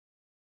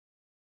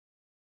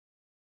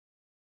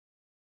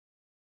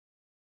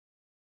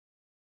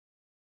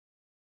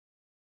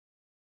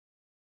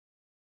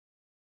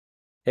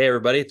Hey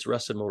everybody, it's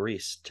Russ and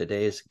Maurice.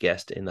 Today's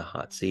guest in the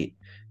hot seat,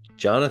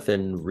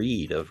 Jonathan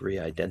Reid of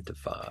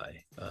Reidentify.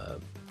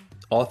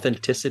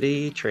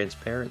 Authenticity,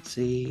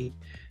 transparency,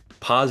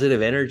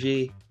 positive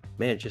energy.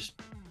 Man,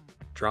 just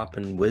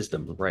dropping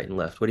wisdom right and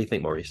left. What do you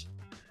think, Maurice?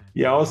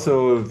 Yeah,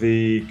 also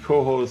the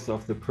co-host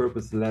of the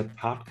Purpose-Led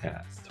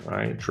podcast,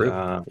 right? True.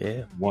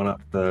 Yeah. One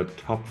of the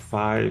top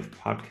five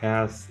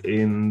podcasts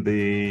in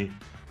the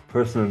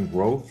personal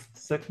growth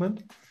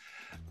segment.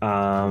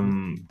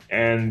 Mhm.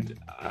 And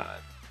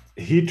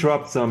he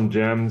dropped some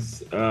gems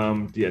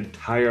the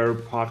entire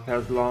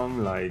podcast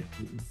long, like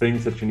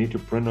things that you need to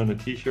print on a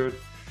t-shirt.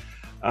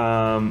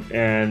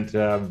 And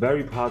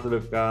very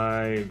positive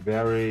guy,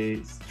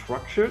 very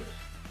structured,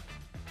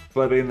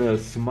 but in a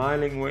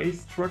smiling way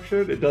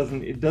structured. It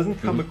doesn't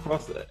come Mhm.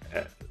 across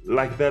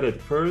like that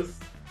at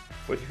first.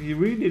 But if you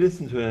really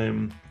listen to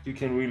him, you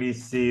can really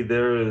see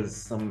there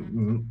is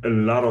a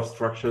lot of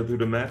structure to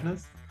the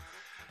madness.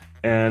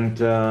 And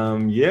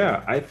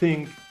yeah, I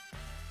think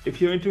if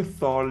you're into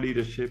thought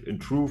leadership,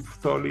 improved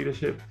thought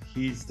leadership,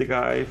 he's the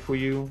guy for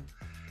you.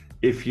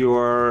 If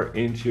you're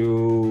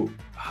into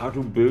how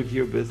to build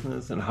your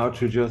business and how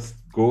to just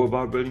go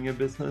about building a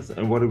business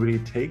and what it really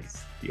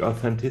takes, the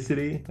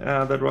authenticity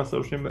that Ross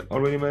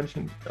already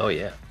mentioned, Oh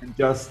yeah. and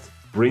just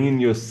bringing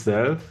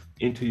yourself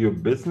into your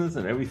business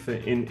and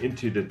everything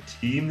into the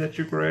team that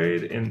you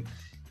create and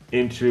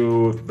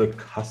into the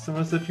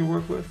customers that you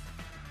work with.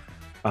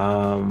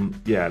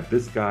 Yeah,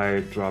 this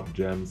guy dropped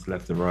gems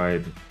left and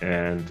right,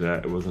 and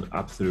it was an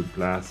absolute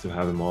blast to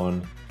have him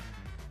on.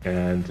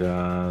 And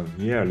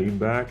yeah, lean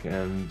back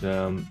and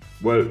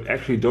well,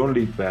 actually, don't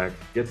lean back.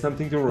 Get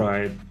something to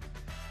write.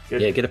 Yeah,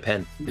 Get get a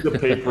pen. the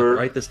paper,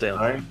 Write this down.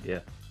 right? Yeah.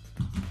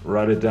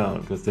 Write it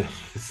down because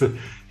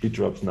he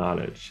drops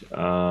knowledge.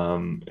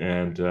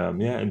 And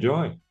yeah,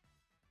 enjoy.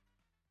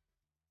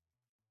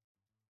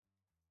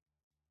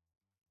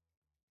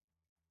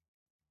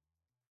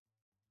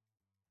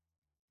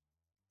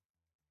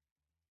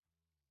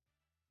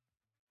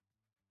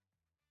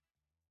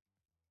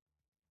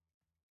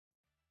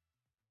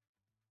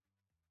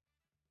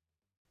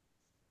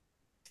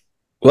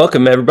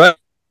 Welcome everybody.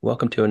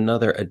 Welcome to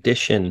another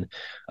edition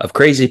of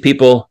Crazy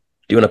People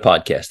Doing a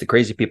Podcast, the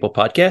Crazy People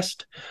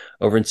Podcast.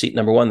 Over in seat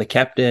number one, the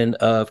captain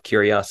of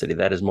curiosity.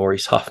 That is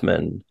Maurice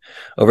Hoffman.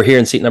 Over here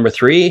in seat number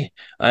three,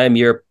 I am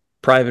your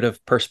private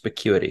of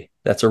perspicuity.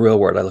 That's a real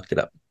word. I looked it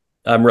up.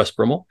 I'm Russ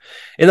Brummel.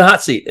 In the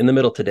hot seat in the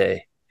middle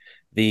today,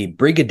 the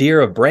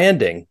brigadier of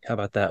branding. How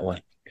about that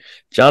one?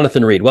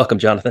 Jonathan Reid. Welcome,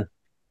 Jonathan.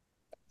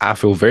 I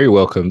feel very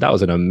welcome. That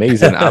was an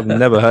amazing. I've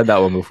never heard that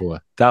one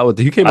before. That was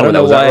who came I up don't with that?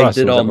 know Was that why I Russ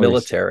or did was all that Maurice?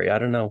 military. I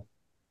don't know.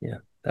 Yeah,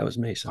 that was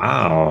me somehow.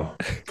 Wow,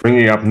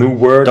 bringing up new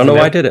words Don't know and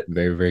why I everything. did it.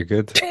 Very, very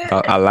good.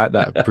 I like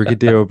that.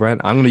 Brigadier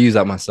O'Brien. I'm gonna use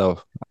that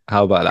myself.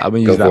 How about that? I'm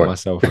gonna Go use that for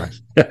myself,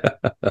 Russ.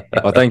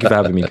 it. Well, thank you for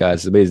having me, guys.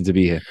 It's amazing to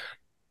be here.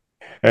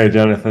 Hey,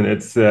 Jonathan,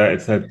 it's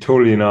a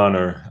totally an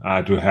honor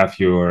to have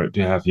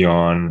you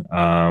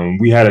on.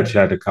 We had a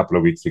chat a couple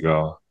of weeks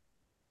ago.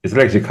 It's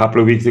actually a couple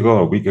of weeks ago,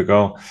 a week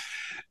ago,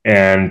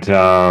 and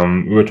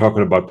we were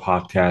talking about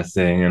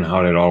podcasting and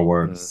how that all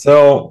works. Mm.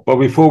 So, but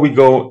before we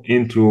go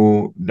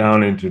into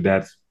down into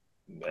that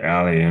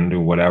alley and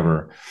do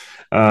whatever,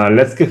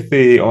 let's give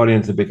the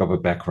audience a bit of a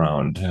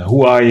background.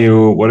 Who are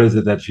you? What is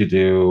it that you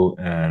do?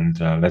 And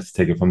let's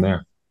take it from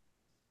there.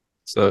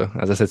 So,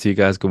 as I said to you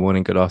guys, good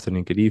morning, good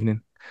afternoon, good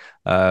evening.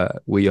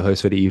 We're your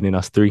hosts for the evening,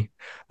 us three.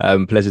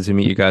 Pleasure to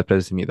meet you guys.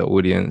 Pleasure to meet the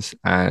audience.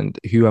 And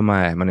who am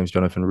I? My name is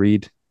Jonathan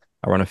Reid.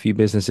 I run a few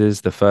businesses.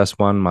 The first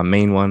one, my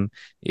main one,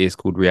 is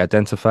called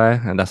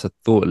Reidentify, and that's a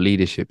thought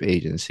leadership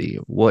agency.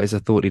 What is a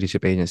thought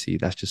leadership agency?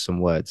 That's just some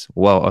words.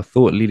 Well, a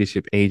thought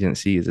leadership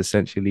agency is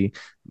essentially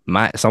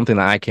something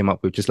that I came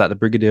up with, just like the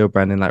Brigadier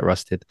branding, like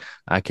Rusted.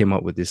 I came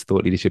up with this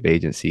thought leadership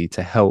agency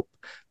to help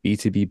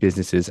B2B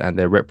businesses and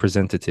their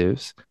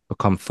representatives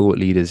become thought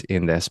leaders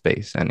in their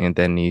space and in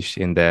their niche,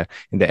 in their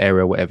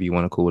area, whatever you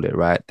want to call it,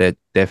 right?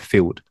 Their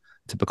field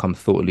to become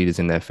thought leaders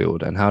in their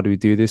field. And how do we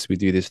do this? We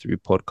do this through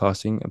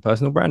podcasting and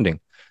personal branding.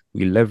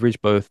 We leverage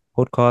both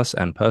podcasts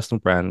and personal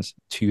brands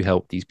to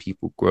help these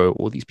people grow,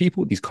 or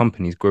these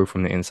companies grow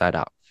from the inside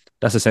out.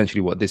 That's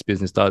essentially what this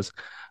business does.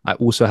 I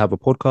also have a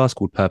podcast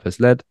called Purpose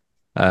Led.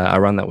 I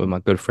run that with my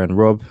good friend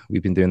Rob.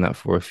 We've been doing that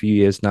for a few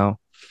years now.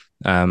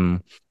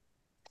 Um,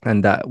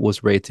 and that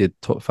was rated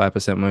top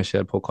 5% most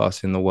shared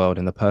podcast in the world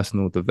in the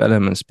personal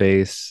development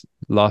space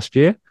last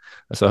year.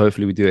 So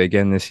hopefully we do it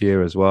again this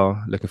year as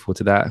well. Looking forward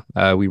to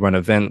that. We run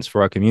events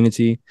for our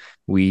community.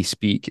 We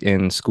speak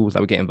in schools.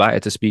 Like we get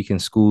invited to speak in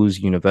schools,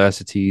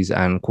 universities,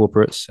 and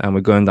corporates. And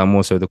we're going down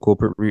more so the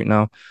corporate route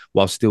now,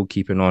 while still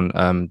keeping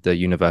on the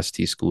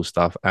university school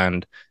stuff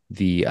and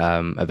the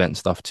event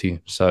stuff too.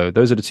 So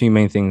those are the two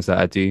main things that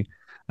I do.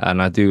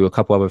 And I do a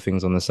couple other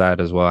things on the side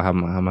as well. I have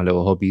my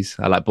little hobbies.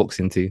 I like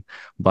boxing too.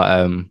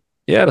 But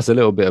yeah, that's a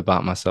little bit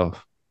about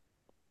myself.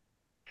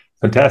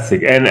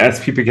 Fantastic. And as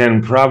people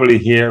can probably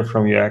hear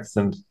from your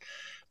accent,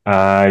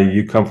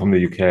 you come from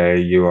the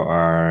UK. You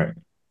are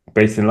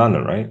based in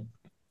London, right?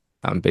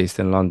 I'm based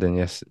in London,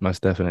 yes,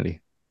 most definitely.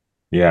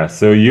 Yeah,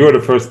 so you're the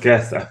first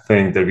guest, I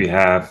think, that we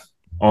have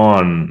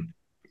on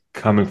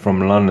coming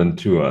from London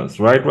to us,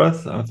 right,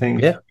 Russ? I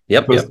think Yeah. the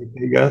Yep. first Yep.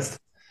 UK guest.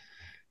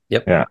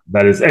 Yep. Yeah,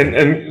 that is,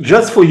 and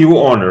just for you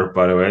honor,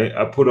 by the way,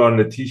 I put on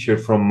the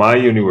t-shirt from my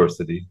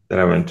university that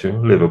I went to,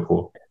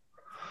 Liverpool,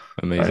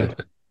 Amazing.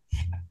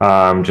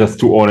 right? Just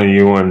to honor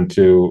you and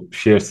to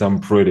share some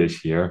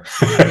British here,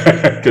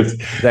 because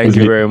Thank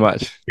you we very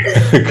much.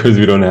 because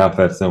we don't have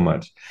that so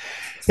much.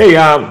 Hey,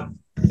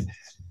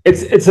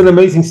 it's an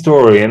amazing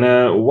story, and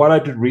while I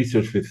did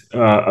research with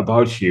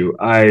about you,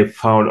 I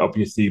found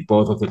obviously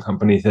both of the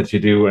companies that you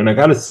do, and I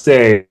gotta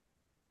say,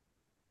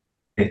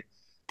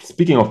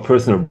 speaking of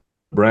personal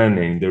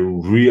branding, the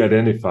Reid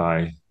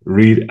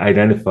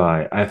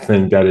Identify, I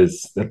think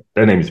that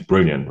name is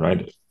brilliant,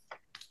 right?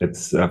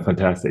 It's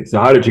fantastic.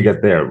 So, how did you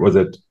get there? Was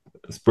it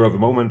a spur of the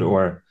moment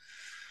or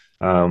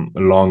a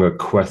longer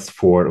quest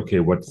for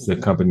okay, what's the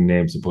company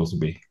name supposed to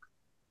be?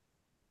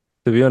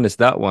 To be honest,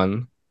 that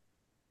one,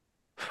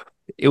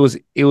 it was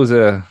a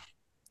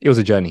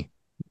journey.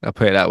 I'll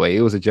put it that way.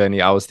 It was a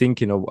journey. I was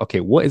thinking of,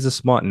 okay, what is a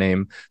smart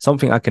name?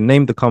 Something I can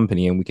name the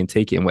company and we can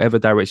take it in whatever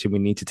direction we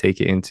need to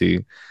take it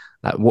into.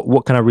 Like,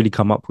 what can I really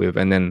come up with?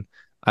 And then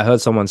I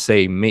heard someone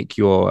say, I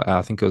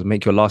think it was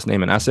make your last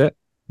name an asset.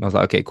 And I was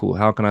like, okay, cool.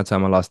 How can I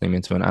turn my last name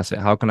into an asset?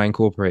 How can I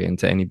incorporate it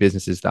into any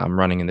businesses that I'm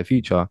running in the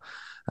future?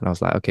 And I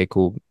was like, okay,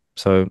 cool.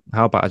 So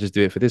how about I just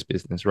do it for this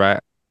business, right?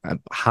 And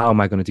how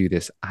am I going to do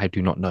this? I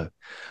do not know.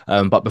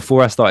 But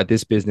before I started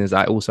this business,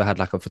 I also had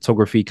like a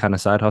photography kind of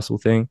side hustle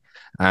thing,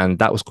 and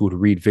that was called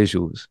Reid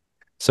Visuals.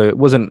 So it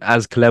wasn't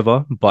as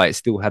clever, but it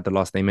still had the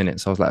last name in it.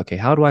 So I was like, okay,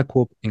 how do I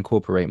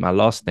incorporate my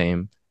last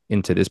name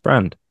into this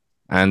brand?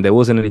 And there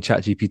wasn't any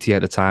chat GPT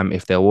at the time.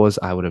 If there was,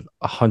 I would have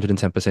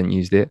 110%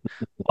 used it.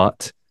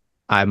 But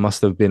I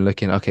must have been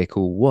looking, okay,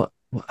 cool.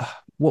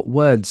 What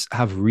words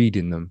have Reid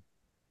in them?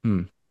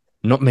 Hmm.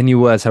 Not many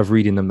words have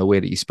Reid in them the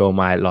way that you spell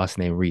my last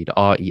name, Reid,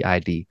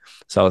 Reid.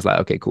 So I was like,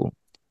 okay, cool.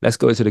 Let's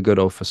go to the good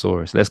old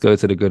thesaurus. Let's go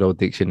to the good old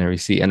dictionary,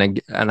 see,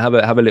 and have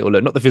a little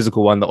look. Not the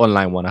physical one, the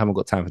online one. I haven't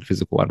got time for the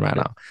physical one right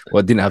now.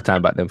 Well, I didn't have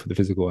time back then for the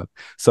physical one.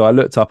 So I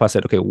looked up. I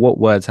said, okay, what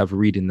words have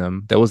Reid in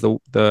them? There was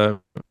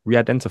the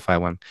re-identify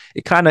one.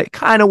 It kind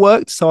of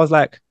worked. So I was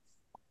like,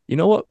 you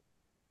know what?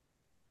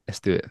 Let's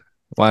do it.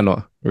 Why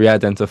not?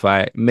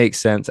 Re-identify makes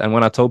sense. And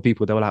when I told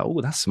people, they were like, "Oh,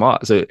 that's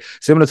smart." So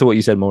similar to what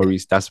you said,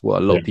 Maurice, that's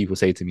what a lot Yeah. of people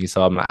say to me.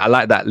 So I'm like, I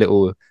like that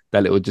little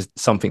just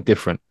something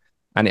different,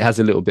 and it has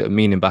a little bit of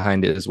meaning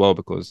behind it as well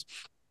because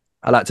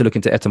I like to look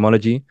into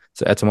etymology.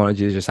 So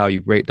etymology is just how you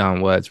break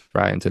down words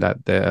right into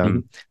that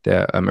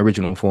their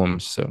original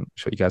forms. So I'm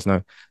sure you guys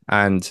know.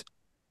 And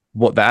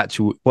what that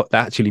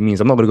actually means.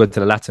 I'm not going to go into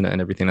the Latin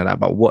and everything like that,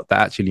 but what that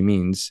actually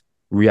means,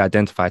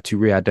 re-identify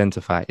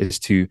is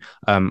to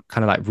kind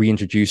of like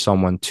reintroduce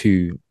someone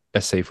to,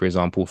 let's say, for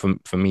example,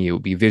 for me, it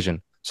would be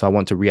vision. So I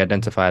want to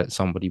re-identify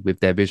somebody with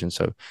their vision.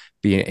 So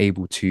being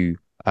able to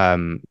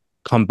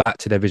come back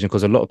to their vision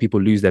because a lot of people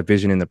lose their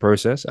vision in the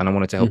process, and I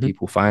wanted to help Hmm.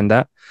 people find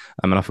that.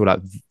 And I feel like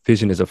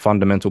vision is a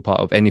fundamental part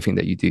of anything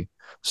that you do.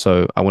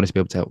 So I wanted to be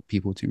able to help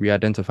people to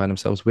re-identify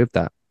themselves with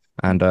that.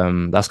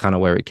 And that's kind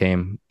of where it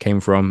came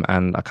from.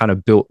 And I kind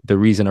of built the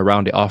reason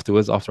around it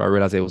afterwards, after I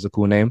realized it was a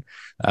cool name.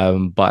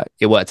 But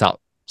it worked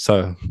out.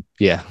 So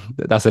yeah,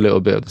 that's a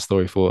little bit of the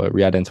story for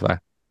re-identify.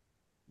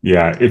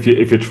 Yeah, if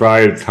you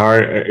try, it's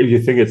hard. If you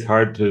think it's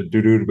hard to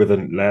do it with a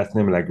last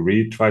name like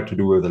Reed, try to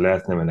do it with a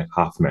last name like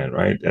Hoffman,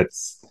 right?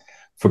 That's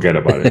forget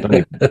about it. Don't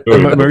even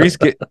do it. Maurice,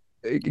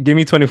 give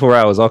me 24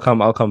 hours. I'll come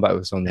back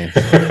with some names.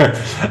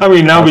 I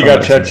mean, now I'll we come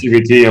got back with some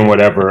names. ChatGPT and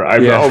whatever.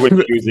 I'm Yeah. always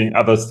using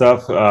other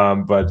stuff,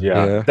 but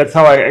yeah, Yeah. that's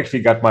how I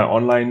actually got my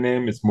online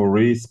name. It's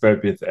Maurice,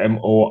 spelled with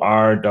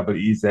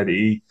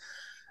Moreze.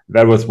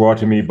 That was brought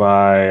to me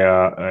by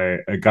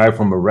a guy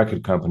from a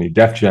record company,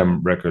 Def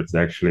Jam Records,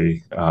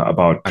 actually,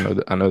 about I know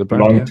the a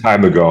brand, long yeah.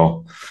 time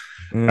ago.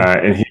 Yeah.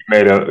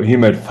 And he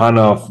made fun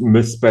of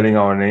misspelling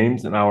our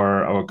names and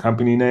our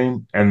company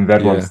name, and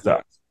that one Yeah.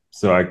 stuck.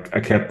 So I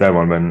kept that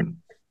one when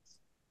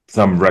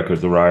some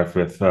records arrived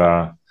with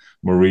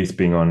Maurice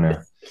being on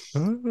there.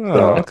 Oh,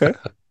 So okay.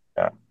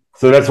 yeah.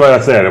 So that's why I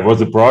said,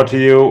 was it brought to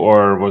you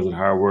or was it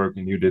hard work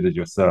and you did it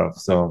yourself?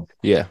 So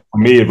Yeah. for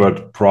me, it was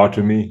brought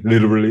to me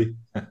literally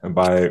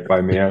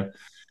by Mia,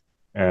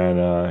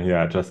 and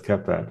yeah, I just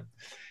kept that.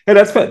 Yeah,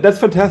 that's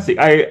fantastic.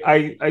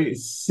 I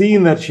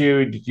seen that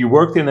you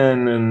worked in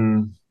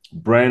an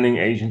branding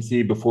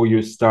agency before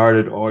you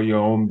started all your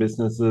own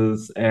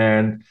businesses,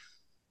 and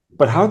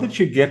but how did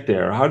you get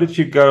there? How did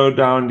you go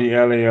down the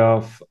alley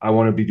of I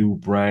want to be do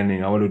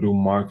branding, I want to do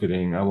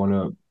marketing, I want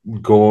to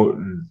go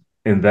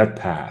in that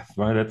path,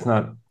 right? That's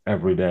not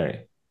every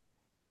day.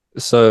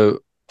 So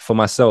for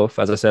myself,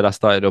 as I said, I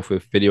started off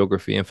with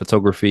videography and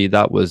photography.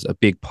 That was a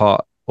big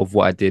part of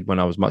what I did when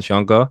I was much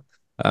younger.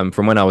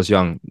 From when I was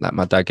young, like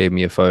my dad gave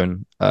me a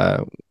phone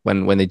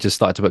when they just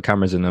started to put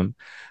cameras in them,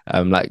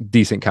 like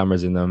decent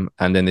cameras in them,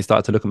 and then they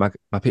started to look at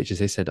my pictures.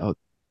 They said, "Oh,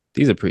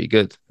 these are pretty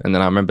good." And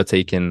then I remember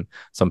taking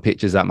some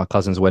pictures at my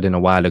cousin's wedding a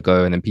while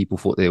ago, and then people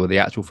thought they were the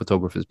actual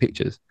photographer's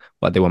pictures,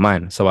 but they were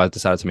mine. So I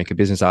decided to make a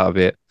business out of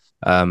it.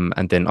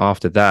 And then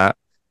after that,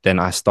 then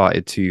I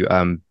started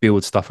to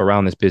build stuff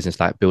around this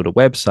business, like build a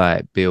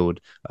website, build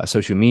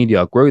social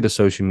media, grow the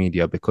social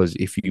media. Because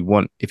if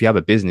you have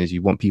a business,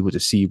 you want people to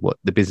see what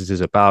the business is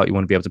about. You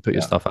want to be able to put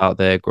your Yeah. stuff out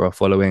there, grow a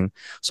following.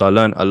 So I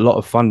learned a lot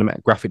of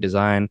fundamental graphic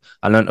design.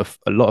 I learned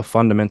a lot of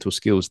fundamental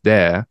skills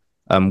there,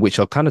 which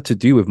are kind of to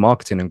do with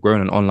marketing and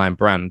growing an online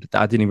brand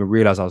that I didn't even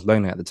realize I was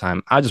learning at the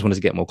time. I just wanted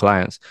to get more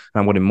clients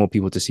and I wanted more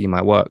people to see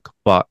my work,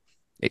 but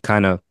it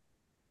kind of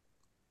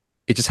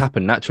it just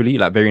happened naturally,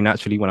 like very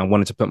naturally when I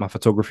wanted to put my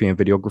photography and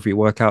videography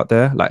work out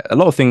there. Like a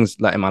lot of things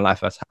like in my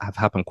life have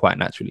happened quite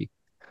naturally.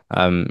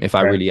 If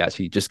I Right. really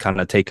actually just kind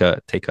of take a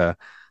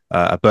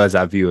bird's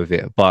eye view of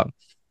it. But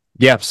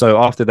yeah, so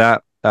after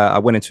that, I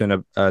went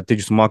into a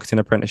digital marketing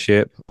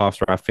apprenticeship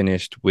after I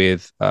finished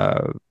with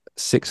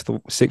sixth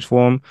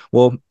form.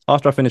 Well,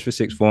 after I finished with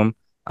sixth form,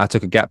 I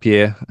took a gap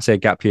year. I say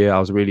gap year. I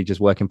was really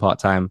just working part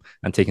time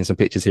and taking some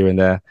pictures here and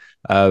there.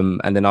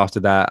 And then after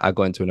that, I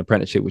got into an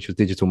apprenticeship, which was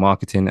digital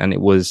marketing, and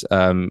it was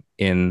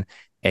in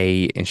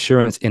a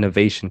insurance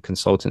innovation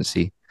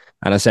consultancy.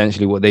 And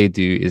essentially, what they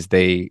do is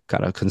they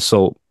kind of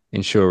consult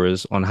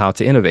insurers on how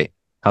to innovate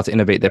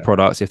their Yeah.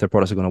 products, if their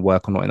products are going to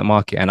work or not in the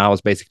market. And I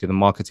was basically the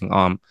marketing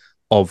arm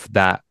of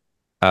that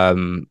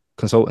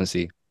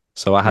consultancy.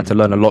 So I had to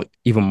learn a Mhm. lot,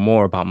 even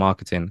more about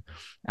marketing.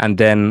 And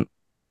then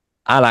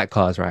I like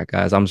cars, right,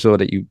 guys? I'm sure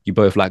that you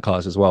both like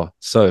cars as well.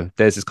 So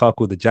there's this car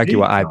called the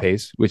Jaguar Indeed.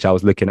 I-Pace, which I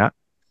was looking at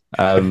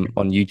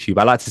on YouTube.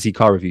 I like to see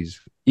car reviews,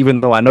 even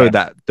though I know Yeah.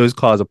 that those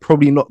cars are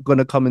probably not going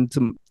to come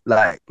into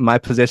like my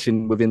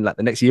possession within like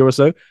the next year or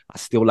so. I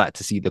still like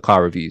to see the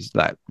car reviews,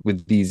 like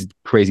with these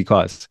crazy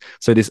cars.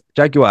 So this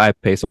Jaguar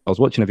I-Pace, I was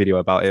watching a video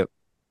about it.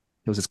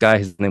 There was this guy,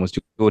 his name was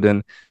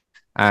Jordan,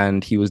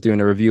 and he was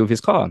doing a review of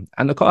his car.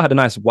 And the car had a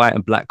nice white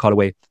and black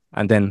colorway.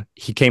 And then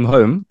he came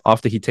home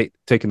after he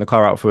taken the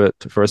car out for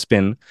a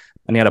spin,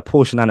 and he had a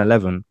Porsche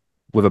 911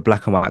 with a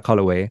black and white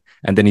colorway.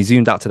 And then he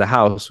zoomed out to the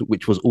house,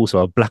 which was also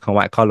a black and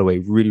white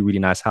colorway, really, really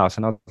nice house.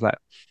 And I was like,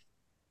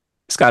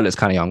 this guy looks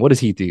kind of young. What does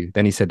he do?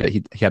 Then he said that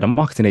he had a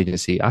marketing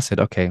agency. I said,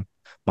 okay,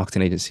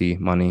 marketing agency,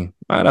 money.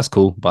 That's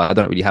cool. But I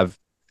don't really have,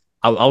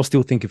 I was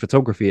still thinking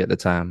photography at the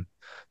time.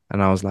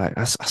 And I was like,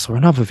 I saw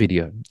another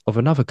video of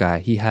another guy.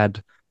 He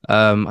had,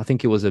 I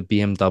think it was a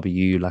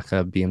BMW, like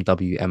a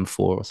BMW M4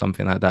 or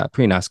something like that.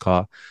 Pretty nice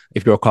car.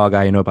 If you're a car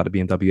guy, you know about the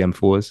BMW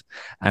M4s.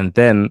 And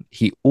then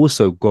he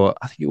also got,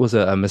 I think it was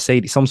a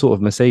Mercedes, some sort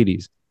of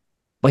Mercedes.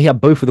 But he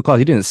had both of the cars.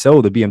 He didn't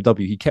sell the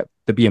BMW. He kept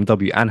the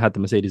BMW and had the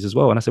Mercedes as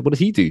well. And I said, what does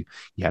he do?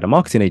 He had a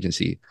marketing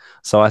agency.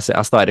 So I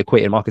started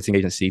equating marketing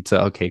agency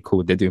to, okay,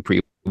 cool. They're doing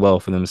pretty well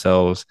for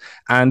themselves.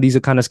 And these are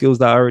kind of skills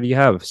that I already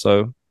have.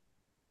 So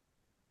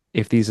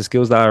if these are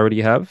skills that I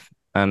already have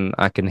and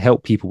I can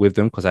help people with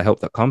them because I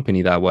helped that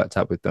company that I worked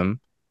at with them,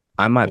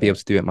 I might be Yeah. able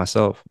to do it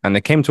myself. And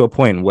it came to a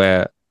point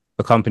where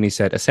the company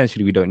said,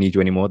 essentially, we don't need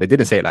you anymore. They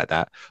didn't say it like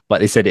that,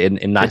 but they said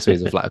it in nice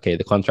ways of like, okay,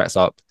 the contract's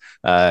up.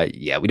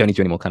 Yeah, we don't need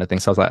you anymore kind of thing.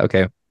 So I was like,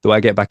 okay, do I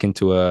get back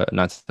into a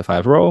 9 to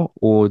 5 role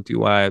or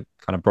do I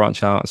kind of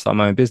branch out and start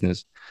my own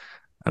business?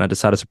 And I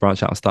decided to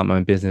branch out and start my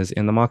own business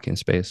in the marketing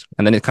space.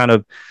 And then it kind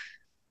of,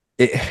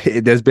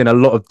 there's been a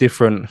lot of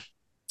different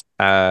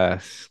uh,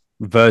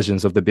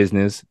 versions of the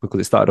business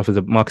because it started off as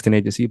a marketing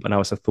agency, but now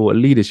it's a thought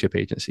leadership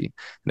agency. And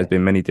there's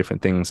been many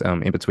different things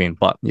in between.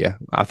 But yeah,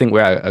 I think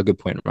we're at a good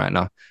point right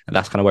now. And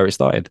that's kind of where it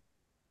started.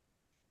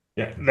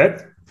 Yeah.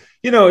 That,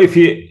 if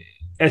you,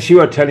 as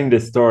you are telling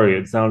this story,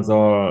 it sounds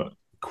all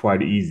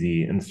quite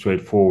easy and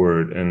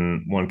straightforward,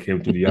 and one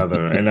came to the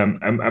other. And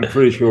I'm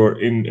pretty sure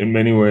in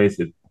many ways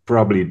it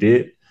probably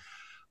did.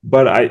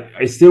 But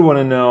I still want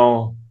to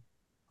know,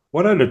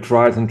 what are the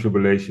trials and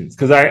tribulations?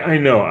 Because I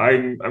know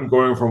I'm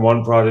going from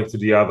one project to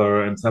the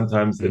other, and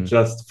sometimes it Mm,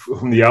 just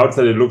from the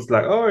outside it looks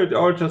like, oh, it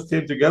all just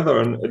came together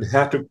and it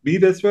had to be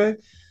this way.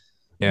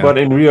 yeah. But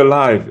in real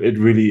life, it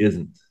really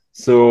isn't.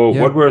 So,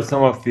 Yeah. what were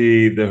some of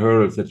the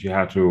hurdles that you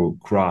had to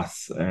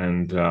cross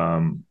and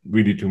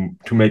really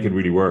to make it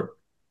really work?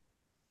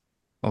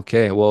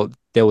 Okay. Well,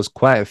 there was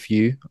quite a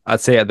few.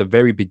 I'd say at the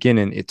very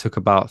beginning, it took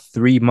about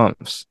 3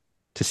 months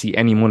to see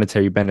any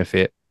monetary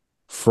benefit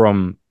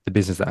from the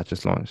business that I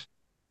just launched,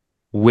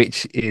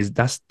 which is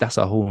that's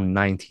a whole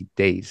 90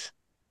 days.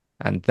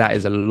 And that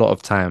is a lot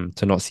of time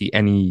to not see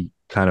any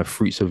kind of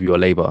fruits of your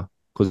labor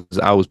because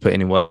I was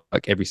putting in work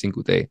like every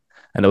single day.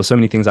 And there were so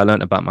many things I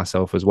learned about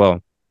myself as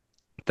well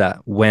that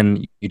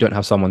when you don't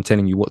have someone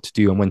telling you what to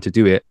do and when to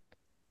do it,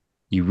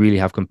 you really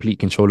have complete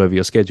control over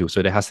your schedule.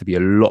 So there has to be a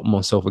lot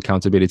more self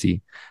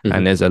accountability. And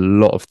Mhm. there's a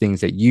lot of things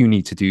that you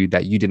need to do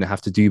that you didn't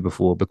have to do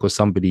before because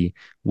somebody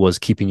was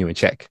keeping you in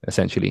check,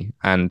 essentially.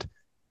 And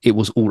it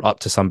was all up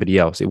to somebody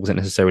else. It wasn't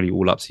necessarily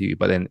all up to you,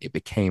 but then it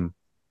became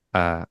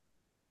uh,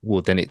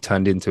 well, then it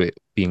turned into it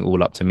being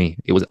all up to me.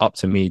 It was up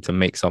to me to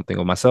make something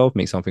of myself,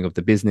 make something of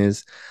the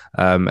business.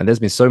 And there's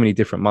been so many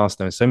different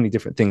milestones, so many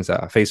different things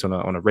that I face on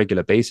a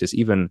regular basis.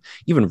 Even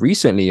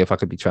recently, if I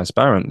could be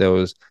transparent, there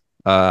was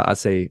I'd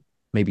say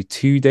maybe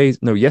 2 days,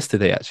 no,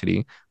 yesterday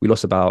actually, we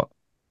lost about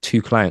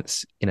two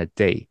clients in a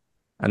day.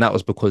 And that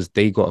was because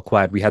they got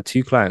acquired. We had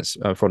two clients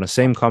from the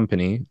same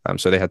company.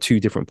 So they had two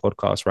different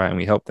podcasts, right? And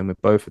we helped them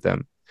with both of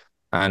them.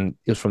 And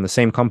it was from the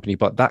same company,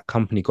 but that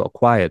company got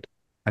acquired.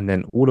 And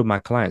then all of my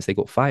clients, they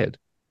got fired.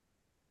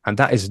 And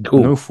that is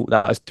no Ooh, fault.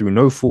 That is through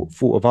no fault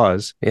of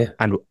ours. yeah,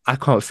 And I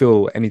can't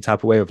feel any type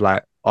of way of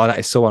like, oh, that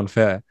is so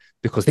unfair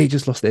because they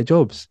just lost their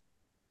jobs.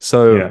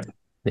 So Yeah.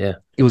 yeah.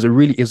 it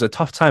was a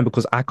tough time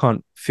because I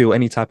can't feel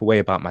any type of way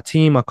about my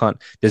team. I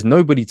can't, there's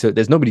nobody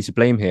to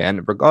blame here.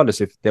 And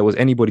regardless if there was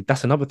anybody,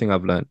 that's another thing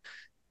I've learned.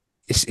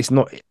 It's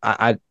not,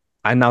 I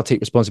now take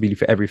responsibility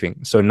for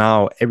everything. So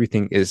now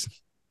everything is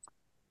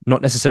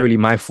not necessarily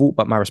my fault,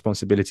 but my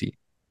responsibility.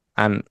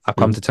 And I've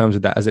come Mm, to terms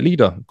with that as a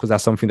leader because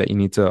that's something that you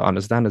need to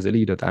understand as a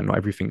leader, that not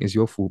everything is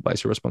your fault, but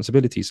it's your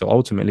responsibility. So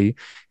ultimately,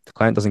 if the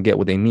client doesn't get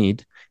what they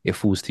need, it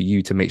falls to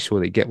you to make sure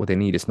they get what they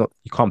need. It's not,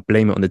 you can't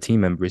blame it on the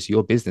team member. It's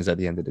your business at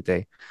the end of the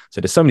day.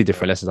 So there's so many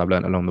different lessons I've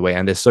learned along the way.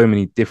 And there's so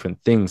many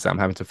different things that I'm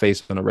having to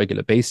face on a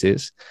regular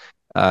basis.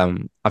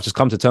 I've just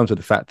come to terms with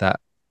the fact that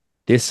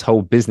this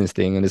whole business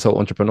thing and this whole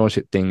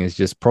entrepreneurship thing is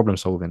just problem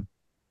solving.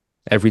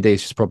 Every day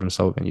is just problem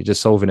solving. You're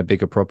just solving a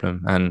bigger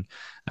problem. And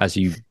as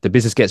the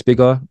business gets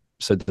bigger,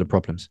 so do the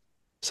problems.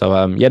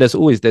 So yeah, there's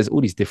all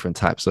these different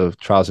types of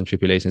trials and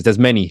tribulations. There's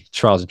many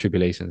trials and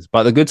tribulations,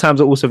 but the good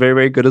times are also very,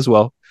 very good as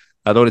well.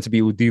 I don't want it to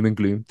be all doom and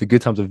gloom. The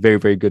good times are very,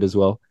 very good as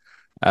well.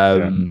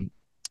 Yeah.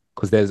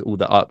 Because there's all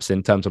the ups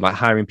in terms of like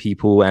hiring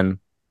people and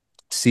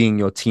seeing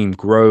your team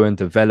grow and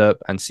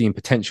develop and seeing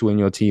potential in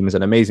your team is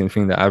an amazing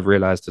thing that I've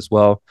realized as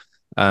well.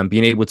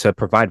 Being able to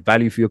provide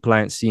value for your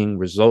clients, seeing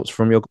results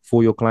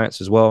for your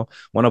clients as well.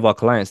 One of our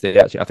clients, they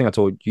actually, I think I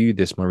told you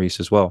this, Maurice,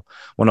 as well.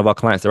 One of our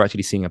clients, they're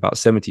actually seeing about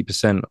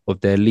 70%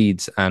 of their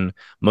leads and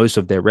most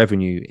of their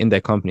revenue in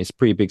their company. It's a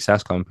pretty big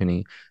SaaS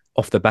company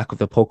off the back of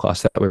the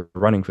podcast that we're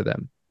running for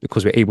them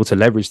because we're able to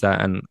leverage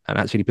that and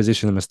actually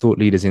position them as thought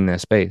leaders in their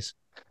space.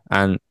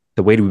 And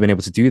the way that we've been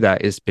able to do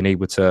that is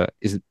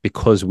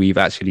because we've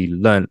actually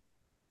learned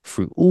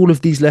through all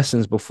of these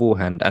lessons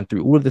beforehand and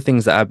through all of the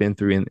things that I've been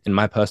through in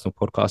my personal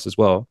podcast as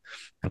well,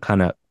 and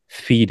kind of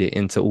feed it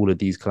into all of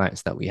these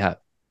clients that we have.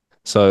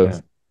 So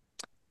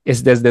Yeah.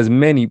 there's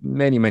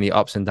many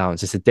ups and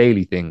downs. It's a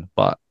daily thing,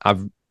 but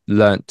I've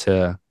learned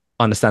to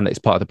understand that it's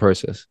part of the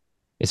process.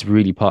 It's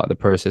really part of the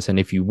process. And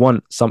if you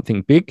want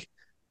something big,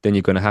 then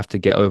you're going to have to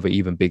get over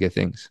even bigger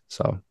things.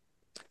 So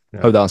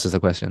Yeah. hope that answers the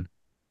question.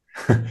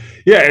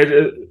 Yeah,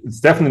 it's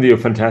definitely a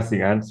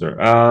fantastic answer.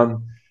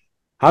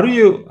 How do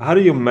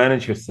you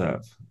manage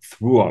yourself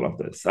through all of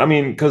this? I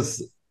mean,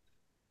 because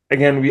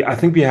again, I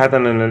think we had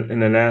that in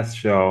the last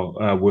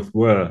show with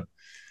Will,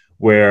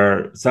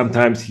 where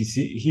sometimes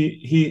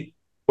he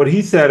what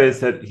he said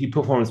is that he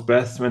performs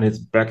best when his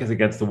back is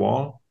against the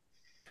wall.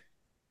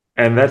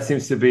 And that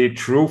seems to be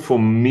true for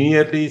me,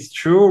 at least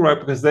true, right?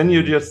 Because then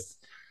you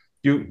just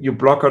you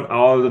block out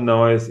all the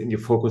noise and you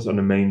focus on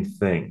the main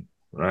thing,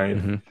 right?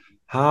 Mm-hmm.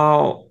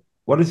 How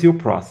what is your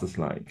process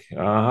like?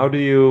 How do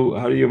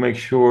you make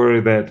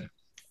sure that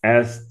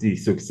as the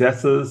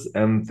successes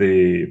and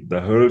the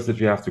hurdles that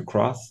you have to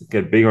cross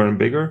get bigger and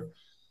bigger,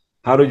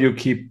 how do you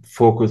keep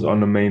focus on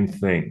the main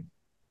thing?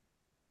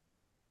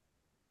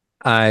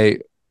 I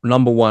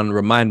number one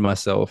remind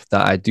myself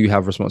that I do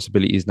have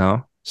responsibilities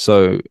now.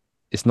 So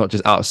it's not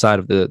just outside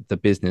of the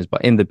business,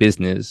 but in the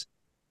business,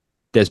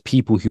 there's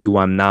people who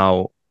I'm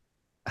now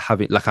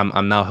having like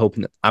I'm now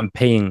helping. I'm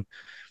paying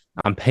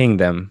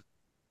them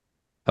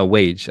a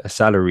wage, a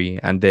salary,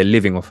 and they're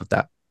living off of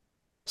that.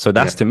 So Yeah.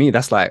 that's to me,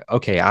 that's like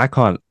okay, I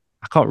can't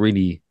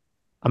really.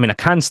 I mean, I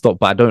can stop,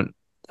 but I don't.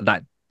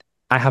 That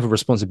I have a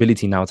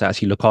responsibility now to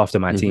actually look after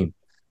my mm-hmm. team.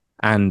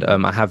 And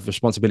Yeah. I have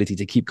responsibility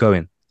to keep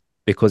going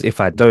because if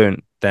I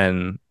don't,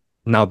 then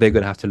now they're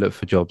going to have to look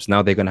for jobs.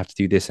 Now they're going to have to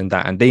do this and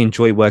that. And they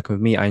enjoy working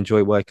with me. I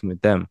enjoy working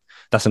with them.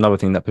 That's another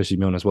thing that pushes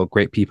me on as well.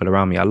 Great people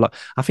around me.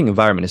 I think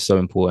environment is so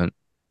important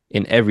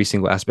in every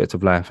single aspect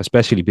of life,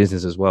 especially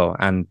business as well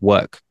and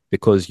work,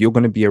 because you're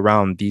going to be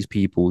around these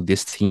people,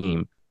 this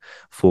team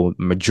for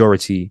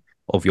majority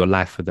of your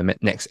life for the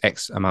next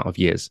X amount of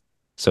years.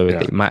 So they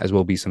Yeah. might as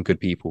well be some good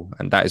people.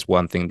 And that is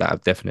one thing that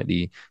I've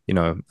definitely,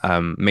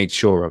 made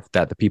sure of,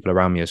 that the people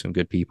around me are some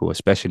good people,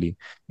 especially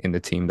in the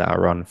team that I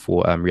run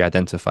for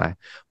Reidentify.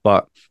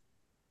 But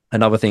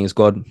another thing is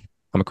God.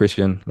 I'm a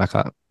Christian.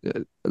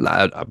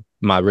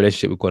 My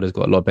relationship with God has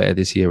got a lot better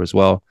this year as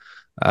well.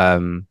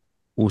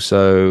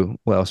 Also,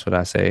 what else would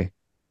I say?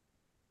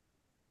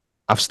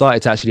 I've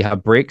started to actually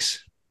have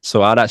breaks.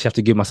 So I'd actually have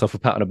to give myself a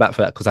pat on the back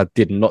for that because I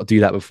did not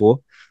do that before.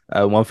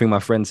 One thing my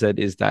friend said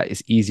is that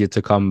it's easier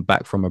to come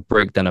back from a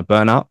break than a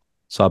burnout.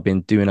 So I've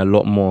been doing a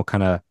lot more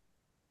kind of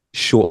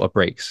shorter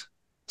breaks.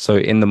 So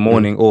in the Mm,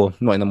 morning, or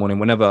not in the morning,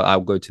 whenever I'll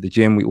go to the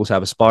gym, we also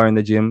have a spa in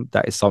the gym.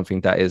 That is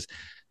something that is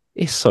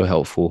so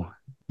helpful.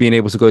 Being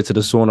able to go to the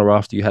sauna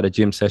after you had a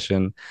gym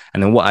session.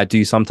 And then what I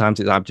do sometimes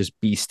is I just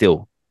be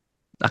still.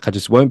 Like I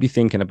just won't be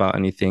thinking about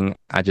anything.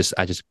 I just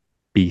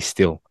be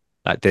still.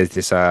 Like there's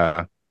this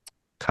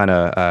kind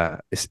of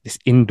this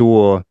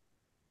indoor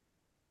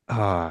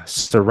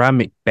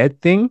ceramic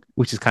bed thing,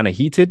 which is kind of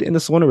heated in the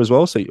sauna as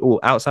well. So all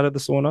outside of the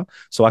sauna.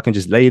 So I can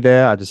just lay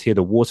there. I just hear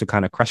the water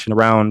kind of crashing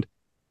around,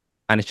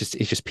 and it's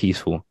just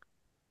peaceful.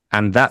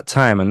 And that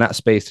time and that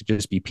space to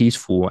just be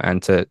peaceful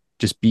and to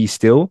just be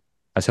still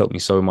has helped me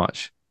so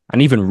much.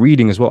 And even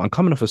reading as well. And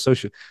coming off of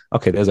social,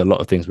 okay, there's a lot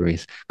of things,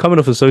 Maurice. Coming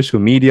off of social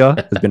media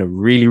has been a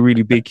really,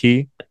 really big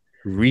key.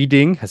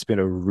 Reading has been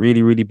a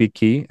really, really big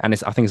key. And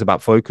I think it's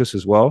about focus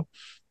as well,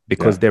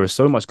 because Yeah. there is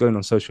so much going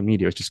on social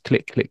media. It's just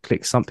click, click,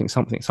 click, something,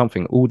 something,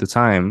 something all the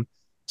time.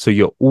 So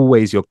you're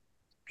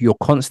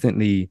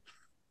constantly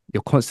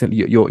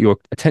your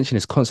attention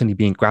is constantly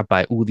being grabbed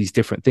by all these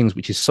different things,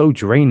 which is so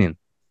draining.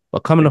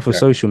 But coming off of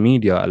Exactly. social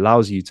media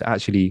allows you to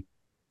actually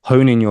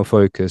hone in your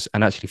focus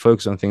and actually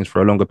focus on things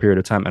for a longer period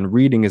of time. And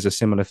reading is a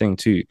similar thing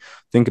too.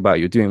 Think about it,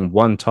 you're doing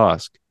one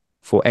task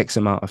for X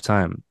amount of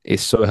time.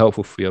 It's so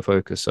helpful for your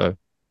focus. So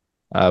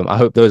I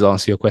hope those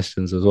answer your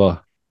questions as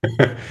well.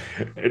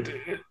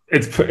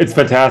 It's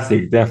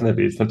fantastic.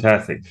 Definitely, it's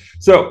fantastic.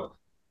 So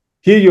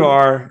here you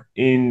are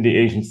in the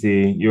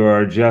agency.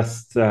 You're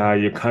just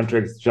your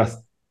contracts just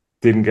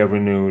didn't get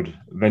renewed.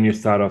 Then you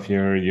start off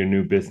your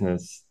new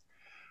business.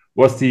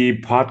 Was the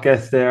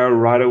podcast there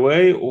right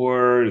away,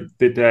 or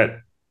did that?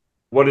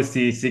 What is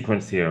the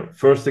sequence here?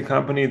 First the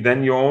company,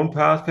 then your own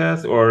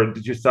podcast, or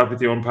did you start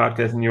with your own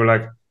podcast and you're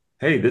like,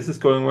 "Hey, this is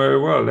going very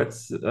well.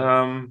 Let's."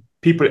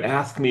 People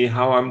ask me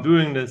how I'm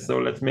doing this, so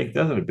let's make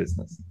that a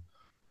business.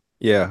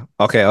 Yeah.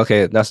 Okay.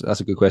 Okay. That's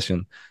a good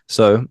question.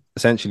 So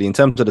essentially, in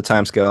terms of the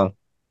timescale,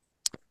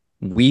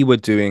 we were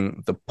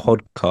doing the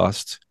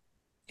podcast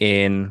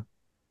in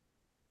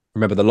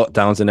remember the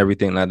lockdowns and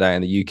everything like that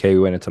in the UK. We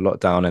went into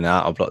lockdown and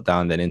out of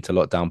lockdown, then into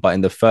lockdown. But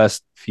in the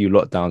first few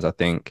lockdowns, I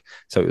think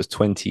so, it was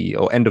 20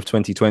 or end of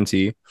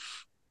 2020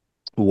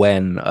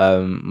 when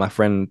my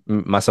friend,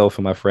 myself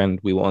and my friend,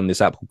 we were on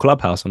this app called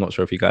Clubhouse. I'm not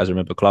sure if you guys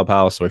remember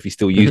Clubhouse or if you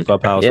still use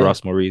Clubhouse, Yeah.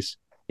 Russ, Maurice.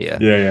 Yeah.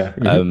 Yeah,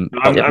 yeah. I'm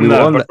Yep. I'm We were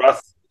not, on but the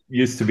Russ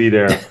used to be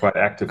there quite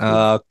actively.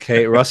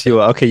 okay, Russ, you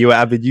were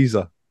avid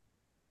user.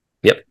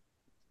 Yep.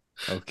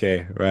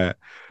 Okay, right.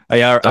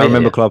 Yeah, Oh I yeah,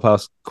 remember yeah.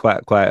 Clubhouse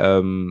quite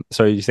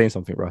sorry, you saying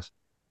something, Russ?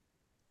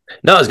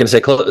 No, I was going to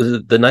say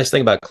the nice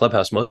thing about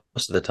Clubhouse most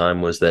of the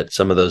time was that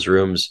some of those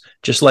rooms,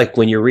 just like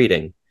when you're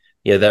reading,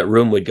 yeah, that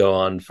room would go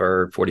on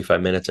for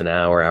 45 minutes, an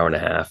hour, hour and a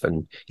half,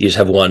 and you just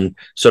have one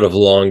sort of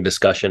long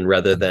discussion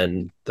rather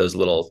than those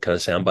little kind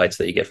of sound bites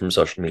that you get from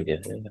social media.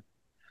 Yeah, yeah.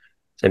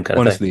 Same kind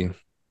of thing. Honestly,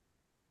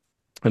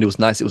 and it was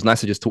nice. It was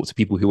nice to just talk to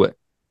people who were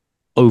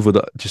over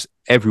the just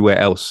everywhere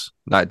else.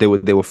 Like there were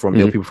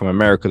Mhm. people from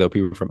America, there were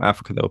people from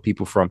Africa, there were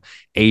people from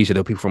Asia,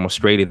 there were people from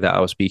Australia that I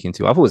was speaking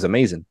to. I thought it was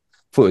amazing.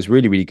 I thought it was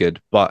really, really good.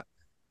 But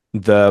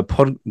the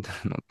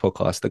not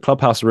podcast, the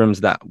Clubhouse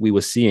rooms that we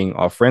were seeing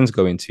our friends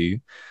go into,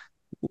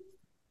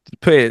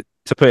 to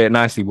put it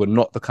nicely, were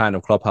not the kind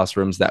of Clubhouse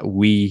rooms that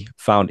we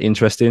found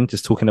interesting,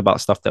 just talking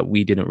about stuff that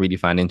we didn't really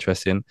find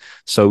interesting.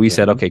 So we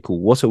said, Okay. okay, cool.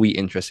 What are we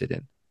interested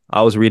in?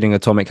 I was reading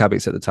Atomic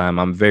Habits at the time.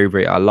 I'm very,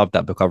 very, I love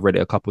that book. I've read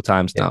it a couple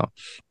times Yeah. now.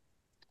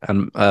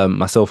 And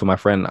myself and my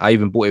friend, I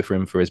even bought it for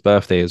him for his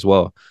birthday as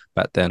well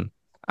back then.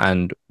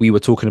 And we were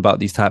talking about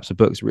these types of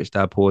books, Rich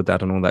Dad, Poor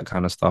Dad, and all that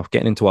kind of stuff,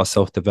 getting into our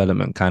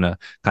self-development kind of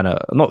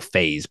not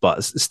phase,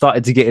 but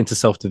started to get into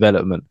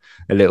self-development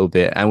a little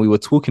bit. And we were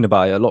talking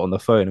about it a lot on the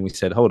phone. And we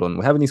said, hold on,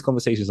 we're having these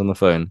conversations on the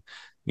phone.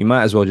 You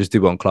might as well just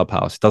do it on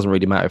Clubhouse. It doesn't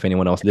really matter if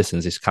anyone else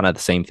listens. It's kind of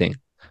the same thing.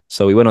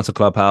 So we went onto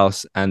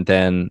Clubhouse and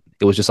then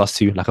it was just us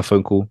two, like a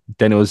phone call.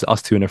 Then it was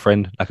us two and a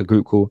friend, like a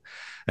group call.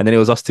 And then it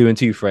was us two and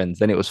two friends.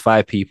 Then it was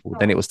 5 people.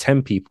 Then it was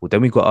 10 people. Then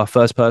we got our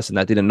first person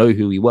that didn't know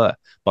who we were,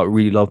 but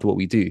really loved what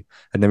we do.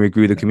 And then we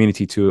grew the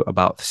community to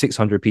about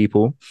 600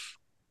 people.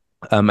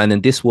 And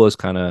then this was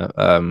kind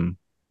of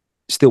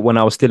still when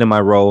I was still in my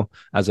role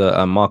as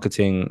a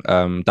marketing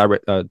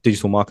direct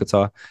digital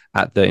marketer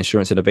at the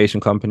insurance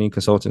innovation company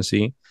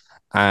consultancy.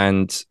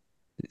 And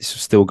it's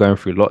still going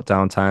through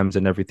lockdown times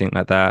and everything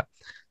like that.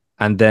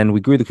 And then we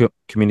grew the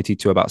community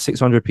to about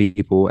 600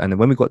 people. And then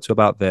when we got to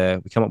about there,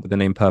 we came up with the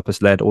name Purpose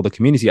Led, or the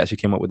community actually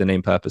came up with the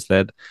name Purpose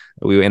Led.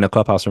 We were in a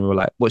clubhouse and we were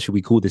like, what should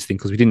we call this thing?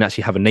 Because we didn't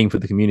actually have a name for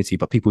the community,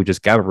 but people were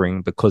just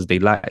gathering because they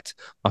liked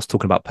us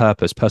talking about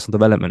purpose, personal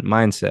development,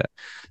 mindset.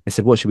 They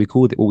said, what should we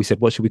call it? Well, we said,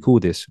 what should we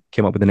call this?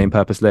 Came up with the name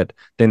Purpose Led.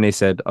 Then they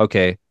said,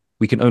 okay,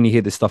 we can only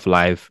hear this stuff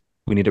live.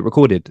 We need it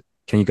recorded.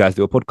 Can you guys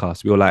do a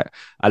podcast? We were like,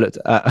 I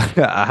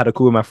had a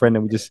call with my friend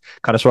and we just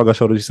kind of shrugged our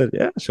shoulders. We said,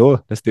 yeah,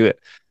 sure, let's do it.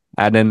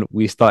 And then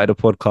we started a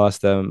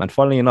podcast. And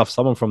funnily enough,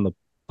 someone from the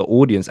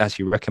audience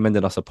actually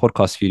recommended us a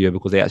podcast studio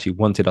because they actually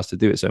wanted us to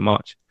do it so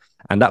much.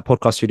 And that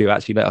podcast studio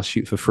actually let us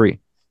shoot for free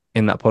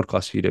in that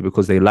podcast studio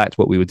because they liked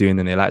what we were doing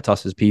and they liked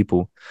us as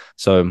people.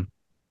 So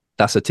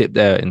that's a tip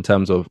there in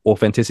terms of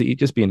authenticity,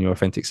 just being your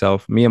authentic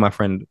self. Me and my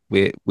friend,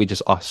 we're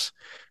just us.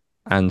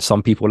 And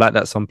some people like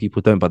that, some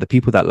people don't. But the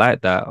people that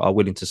like that are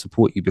willing to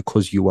support you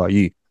because you are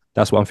you.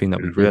 That's one thing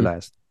that we've Mhm.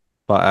 realized.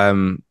 But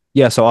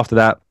yeah, so after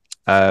that,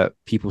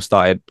 people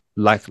started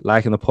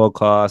liking the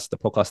podcast. The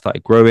podcast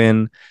started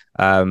growing.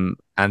 And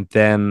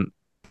then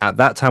at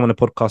that time when the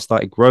podcast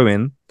started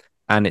growing,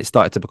 and it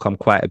started to become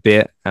quite a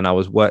bit. And I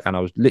was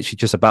literally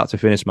just about to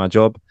finish my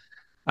job.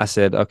 I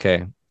said,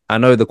 okay, I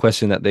know the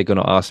question that they're going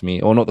to ask me,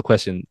 or not the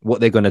question, what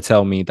they're going to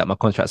tell me, that my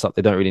contract's up,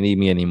 they don't really need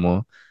me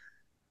anymore.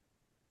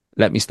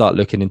 Let me start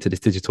looking into this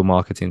digital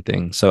marketing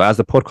thing. So as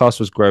the podcast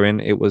was growing,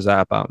 it was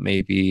at about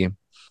maybe,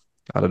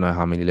 I don't know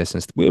how many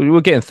listens. We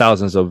were getting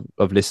thousands of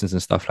listens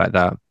and stuff like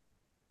that.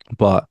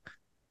 But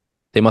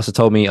they must have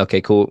told me,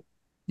 okay, cool,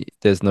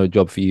 there's no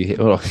job for you here.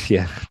 Oh,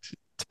 yeah.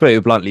 To put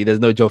it bluntly, there's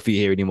no job for you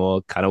here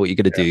anymore. Kind of what you're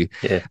gonna do.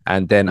 Yeah.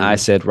 And then I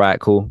said, right,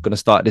 cool, gonna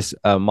start this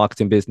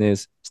marketing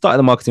business. Started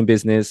the marketing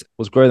business,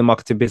 was growing the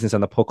marketing business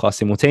and the podcast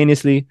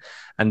simultaneously.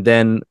 And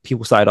then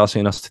people started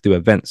asking us to do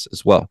events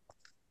as well.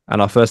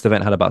 And our first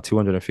event had about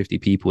 250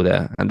 people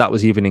there. And that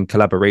was even in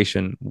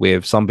collaboration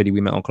with somebody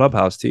we met on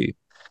Clubhouse too,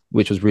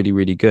 which was really,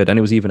 really good. And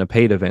it was even a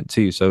paid event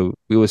too. So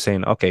we were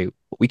saying, okay,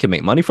 we can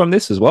make money from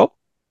this as well.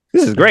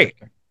 This is great.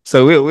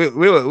 So we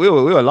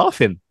were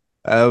laughing.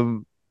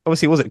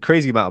 Obviously, it wasn't a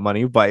crazy amount of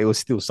money, but it was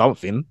still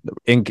something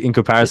in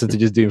comparison to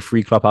just doing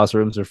free Clubhouse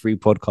rooms or free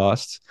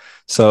podcasts.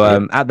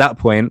 So at that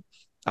point,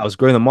 I was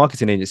growing a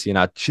marketing agency and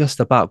I just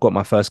about got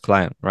my first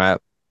client, right?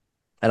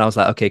 And I was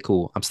like, okay,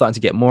 cool. I'm starting to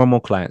get more and more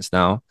clients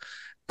now.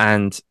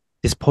 And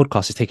this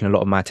podcast is taking a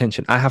lot of my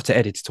attention. I have to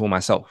edit it all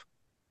myself.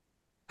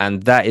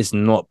 And that is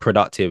not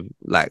productive.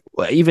 Like,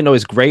 even though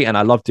it's great and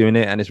I love doing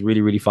it and it's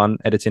really, really fun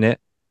editing it,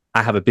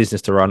 I have a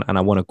business to run and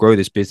I want to grow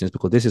this business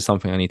because this is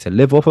something I need to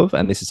live off of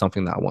and this is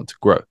something that I want to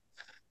grow.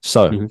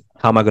 So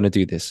how am I going to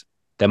do this?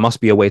 There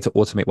must be a way to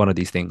automate one of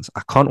these things.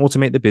 I can't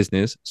automate the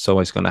business, so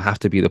it's going to have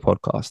to be the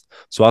podcast.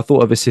 So I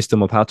thought of a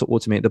system of how to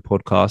automate the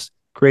podcast,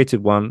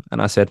 created one,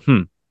 and I said,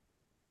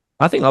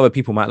 I think other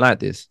people might like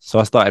this. So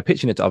I started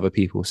pitching it to other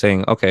people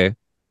saying, okay,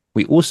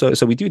 we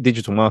do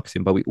digital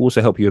marketing, but we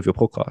also help you with your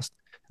podcast.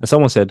 And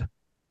someone said,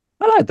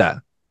 I like that.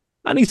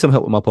 I need some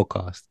help with my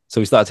podcast.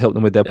 So we started to help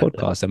them with their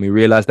podcast. And we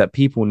realized that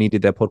people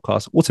needed their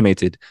podcast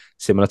automated,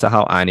 similar to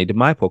how I needed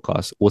my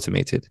podcast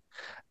automated.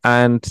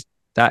 And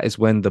that is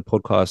when the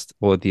podcast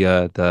or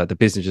the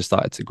business just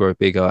started to grow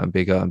bigger and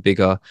bigger and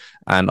bigger.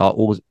 And our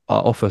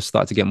offers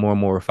started to get more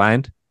and more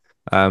refined.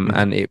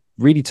 And it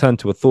really turned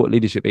to a thought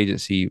leadership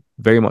agency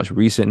very much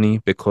recently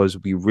because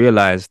we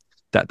realized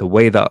that the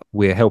way that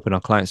we're helping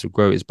our clients to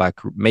grow is by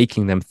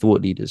making them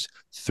thought leaders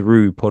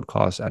through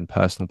podcasts and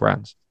personal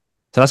brands.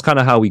 So that's kind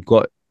of how we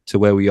got to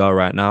where we are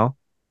right now.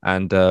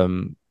 And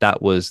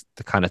that was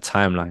the kind of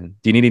timeline.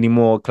 Do you need any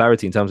more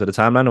clarity in terms of the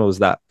timeline, or was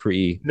that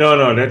pretty?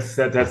 No, that's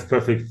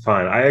perfectly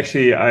fine. I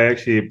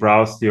actually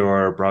browsed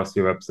your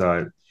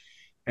website,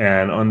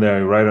 and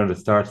right on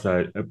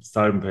the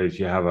starting page,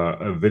 you have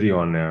a video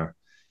on there,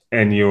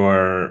 and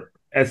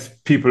as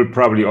people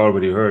probably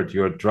already heard,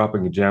 you're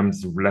dropping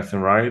gems left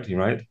and right,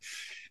 right?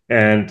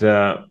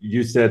 And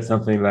you said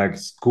something like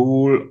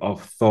School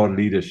of Thought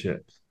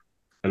Leadership.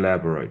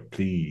 Elaborate,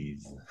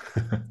 please.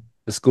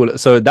 The school.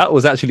 So that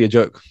was actually a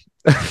joke.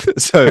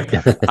 So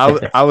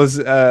I was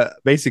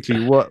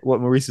basically what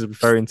Maurice is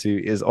referring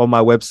to is on my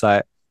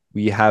website.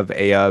 We have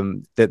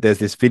there's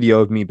this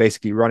video of me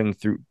basically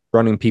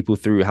running people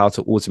through how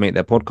to automate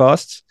their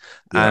podcasts,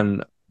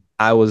 and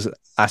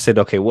I said,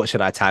 okay, what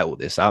should I title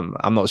this? I'm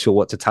not sure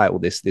what to title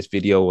this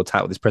video or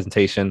title this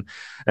presentation.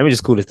 Let me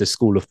just call it the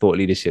School of Thought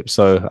Leadership.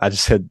 So I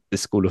just said the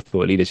School of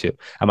Thought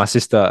Leadership. And my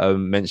sister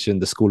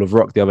mentioned the School of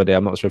Rock the other day.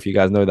 I'm not sure if you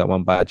guys know that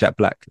one by Jack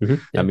Black.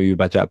 That movie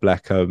by Jack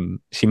Black.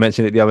 She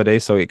mentioned it the other day,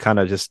 so it kind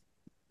of just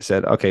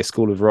said, okay,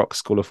 School of Rock,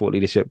 School of Thought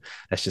Leadership.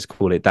 Let's just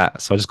call it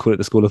that. So I just call it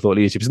the School of Thought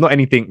Leadership. It's not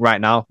anything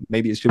right now.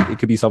 Maybe it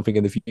could be something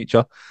in the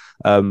future.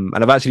 And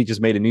I've actually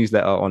just made a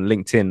newsletter on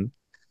LinkedIn.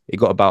 It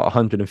got about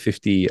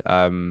 150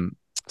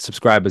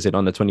 subscribers in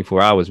under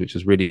 24 hours, which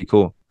was really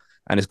cool.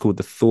 And it's called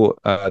the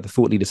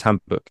Thought Leaders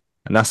Handbook.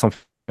 And that's something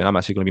I'm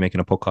actually going to be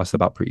making a podcast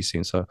about pretty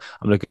soon. So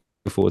I'm looking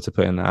forward to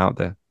putting that out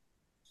there.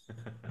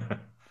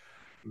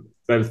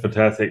 That is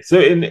fantastic. So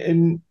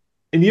in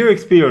your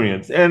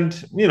experience, and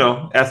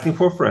asking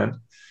for a friend,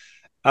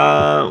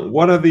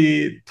 what are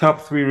the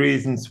top 3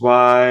 reasons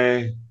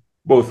why,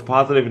 both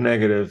positive and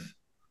negative,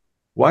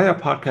 why are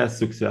podcasts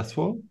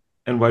successful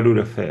and why do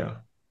they fail?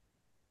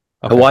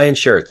 Okay. Hawaiian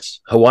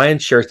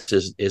shirts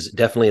is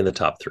definitely in the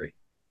top 3.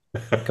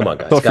 Come on,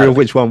 guys. Top 3 of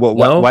which one?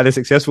 Why they're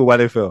successful? Why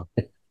they fail?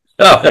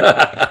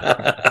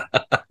 Oh,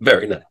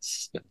 very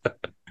nice.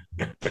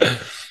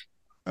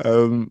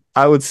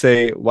 I would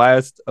say, why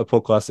is a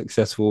podcast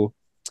successful?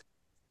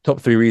 Top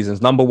 3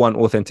 reasons. Number 1,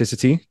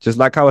 authenticity. Just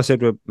like how I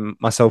said with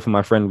myself and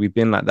my friend, we've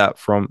been like that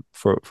for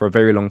a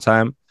very long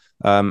time.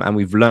 And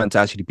we've learned to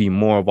actually be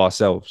more of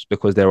ourselves,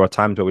 because there are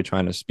times where we're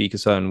trying to speak a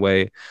certain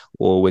way,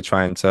 or we're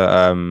trying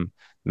to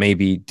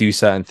maybe do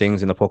certain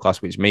things in the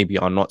podcast which maybe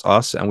are not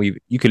us, and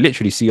you could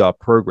literally see our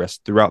progress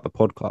throughout the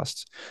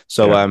podcasts.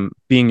 So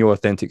being your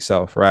authentic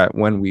self, right?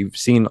 When we've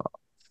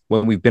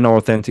been our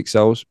authentic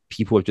selves,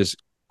 people have just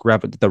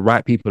the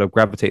right people have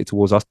gravitated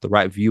towards us. The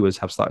right viewers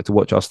have started to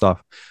watch our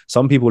stuff.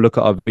 Some people look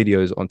at our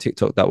videos on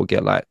TikTok that will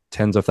get like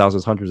tens of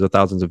thousands, hundreds of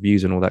thousands of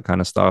views and all that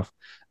kind of stuff,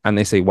 and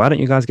they say, why don't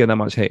you guys get that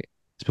much hate?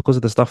 It's because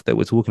of the stuff that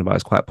we're talking about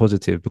is quite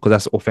positive, because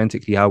that's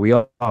authentically how we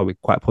are. We're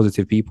quite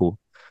positive people,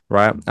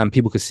 right? And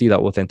people could see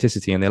that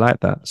authenticity and they like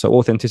that. So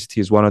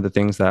authenticity is one of the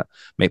things that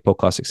make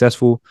podcasts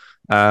successful.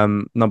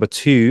 Number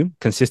two,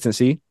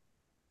 consistency.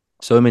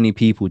 So many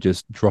people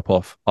just drop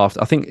off after.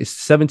 I think it's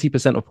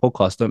 70% of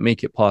podcasts don't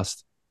make it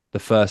past the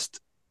first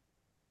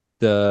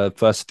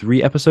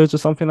three episodes or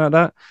something like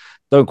that.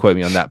 Don't quote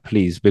me on that,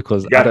 please,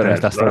 because I don't know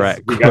if that's the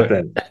right We got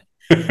quote.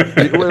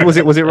 that.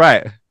 Was it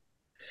right?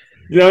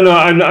 No,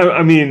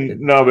 I mean,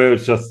 no, we were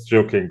just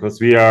joking because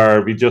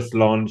we just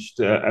launched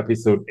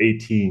episode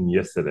 18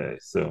 yesterday.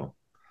 So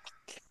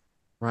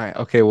Right.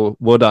 Okay.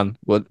 Well done.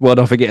 Well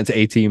done for getting to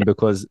 18,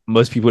 because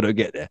most people don't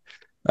get there.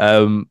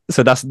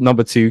 So that's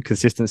number two,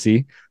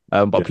 consistency.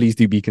 But yeah. please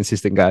do be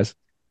consistent, guys.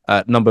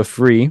 Number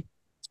three,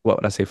 what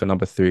would I say for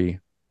number three?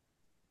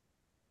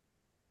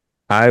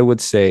 I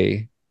would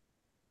say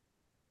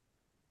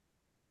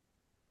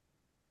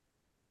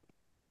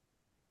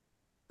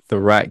the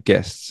right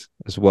guests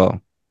as well.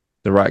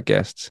 The right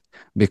guests.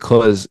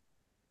 Because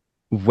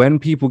when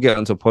people get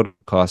onto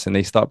podcasts and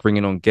they start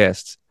bringing on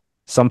guests,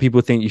 some people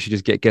think you should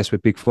just get guests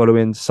with big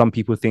followings. Some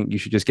people think you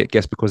should just get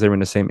guests because they're in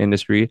the same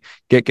industry.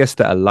 Get guests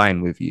that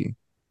align with you.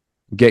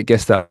 Get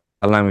guests that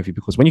align with you,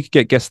 because when you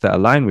get guests that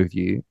align with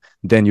you,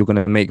 then you're going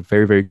to make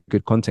very, very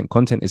good content.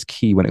 Content is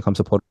key when it comes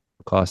to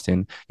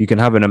podcasting. You can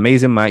have an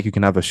amazing mic. You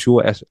can have a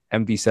Shure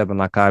MV7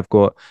 like I've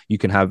got. You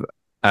can have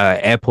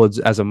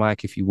AirPods as a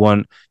mic if you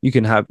want. You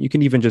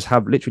can even just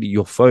have literally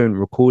your phone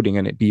recording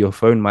and it be your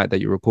phone mic that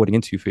you're recording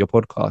into for your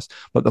podcast.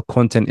 But the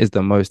content is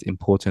the most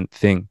important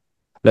thing.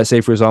 Let's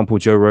say, for example,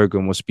 Joe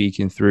Rogan was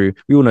speaking through,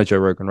 we all know Joe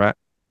Rogan, right?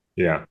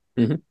 Yeah.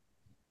 Mm-hmm.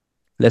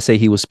 Let's say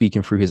he was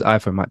speaking through his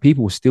iPhone mic.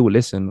 People will still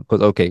listen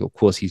because, okay, of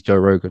course, he's Joe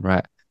Rogan,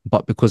 right?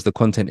 But because the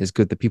content is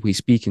good, the people he's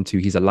speaking to,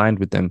 he's aligned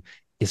with them,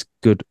 it's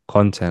good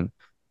content.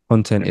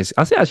 Content is,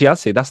 I'd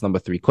say that's number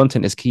three.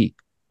 Content is key.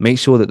 Make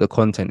sure that the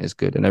content is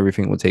good and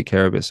everything will take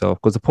care of itself,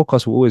 because the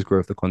podcast will always grow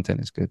if the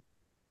content is good.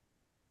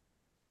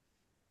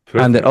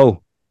 Perfect. And then,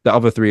 the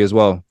other three as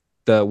well.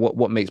 The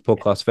what makes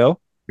podcasts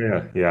fail?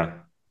 Yeah.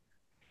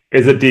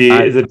 Is it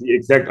the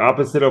exact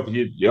opposite of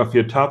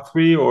your top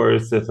three, or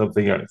is there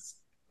something else?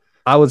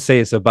 I would say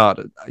it's about,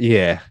 off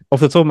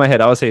the top of my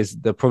head, I would say it's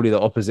probably the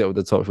opposite of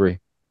the top three.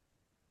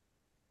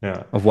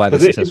 Yeah. Of why they're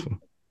successful.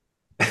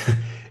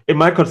 In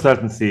my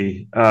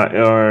consultancy,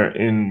 or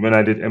when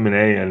I did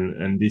M&A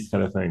and these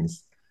kind of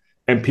things,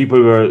 and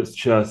people were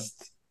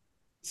just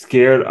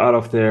scared out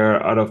of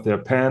their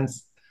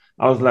pants,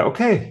 I was like,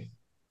 okay,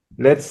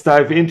 let's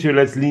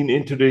lean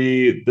into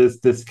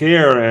the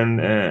scare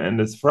and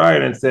this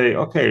fright and say,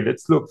 okay,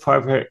 let's look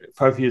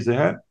 5 years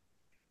ahead.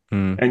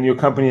 And your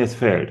company has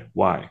failed.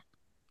 Why?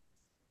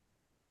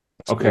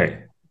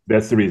 Okay,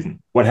 that's the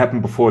reason. What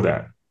happened before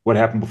that?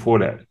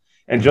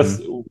 And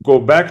just go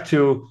back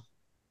to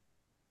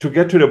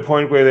get to the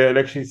point where they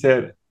actually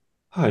said,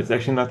 oh, it's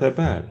actually not that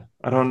bad.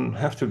 I don't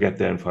have to get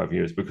there in 5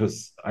 years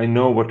because I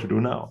know what to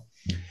do now.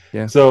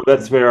 Yeah. So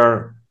that's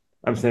where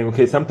I'm saying,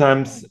 okay,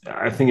 sometimes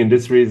I think in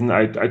this reason,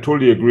 I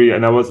totally agree.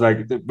 And I was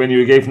like, when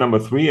you gave number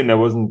three and there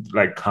wasn't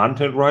like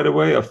content right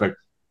away, I was like,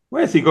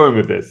 where is he going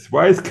with this?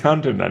 Why is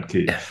content not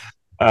key?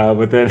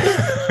 But then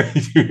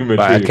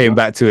I came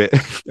back to it.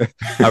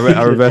 I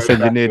reverse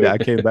engineered it. I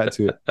came back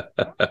to it.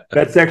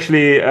 That's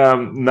actually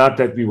not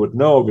that we would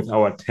know with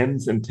our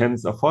tens and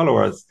tens of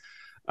followers.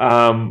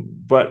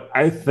 But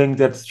I think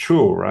that's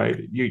true, right?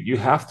 You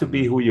have to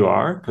be who you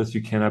are because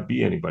you cannot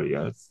be anybody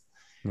else.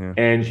 Yeah.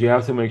 And you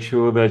have to make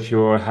sure that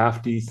you're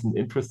half decent,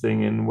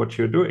 interesting in what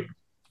you're doing.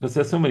 Because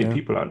there's so many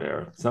people out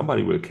there.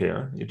 Somebody will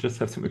care. You just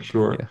have to make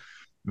sure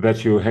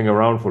that you hang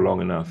around for long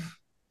enough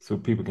so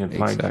people can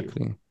find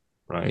you.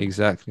 Right.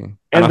 Exactly.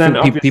 And then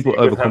I think people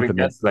overcomplicate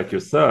guests like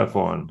yourself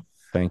on.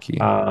 Thank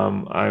you.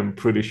 I'm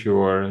pretty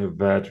sure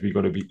that we're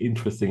going to be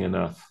interesting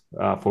enough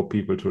for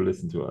people to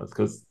listen to us,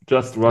 because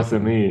just Russ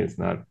and me is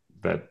not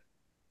that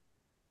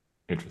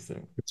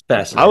interesting. It's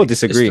fascinating. I would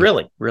disagree. It's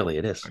thrilling. Really,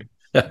 it is.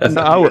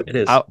 No, it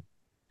is. I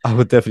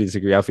would definitely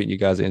disagree. I think you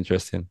guys are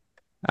interesting.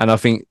 And I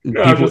think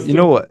people, you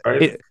know what?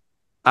 Right?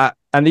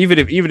 And even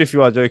if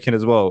you are joking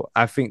as well,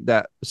 I think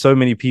that so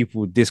many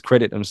people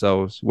discredit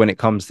themselves when it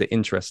comes to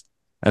interest,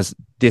 as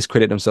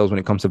discredit themselves when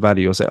it comes to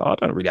value, or say, oh, I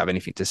don't really have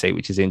anything to say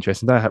which is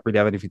interesting. I don't really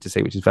have anything to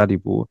say which is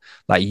valuable.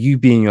 Like, you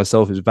being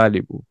yourself is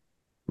valuable.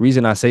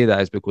 Reason I say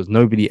that is because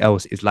nobody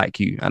else is like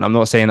you. And I'm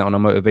not saying that on a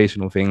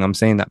motivational thing. I'm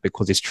saying that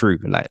because it's true.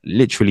 Like,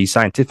 literally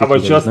scientifically. I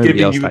was just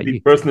giving you the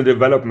personal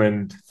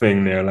development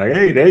thing there. Like,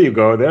 hey, there you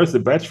go. There's the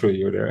badge for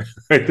you there,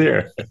 right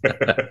there.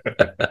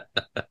 But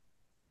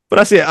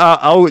that's it.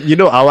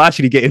 I'll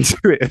actually get into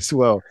it as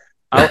well.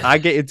 I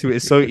get into it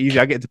so easy.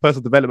 I get into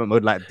personal development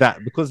mode like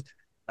that because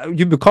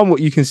you become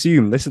what you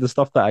consume. This is the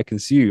stuff that I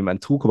consume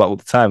and talk about all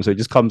the time. So it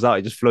just comes out.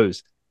 It just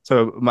flows.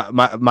 So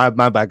my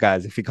bad,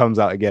 guys, if it comes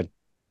out again.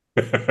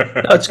 No,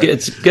 it's good.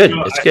 It's good.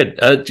 It's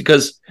good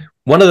because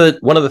one of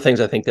the things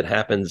I think that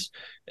happens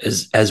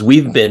is, as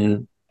we've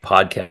been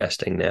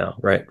podcasting now,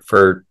 right,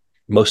 for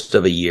most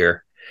of a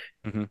year,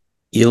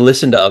 you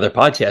listen to other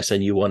podcasts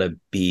and you want to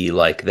be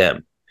like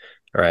them.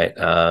 right?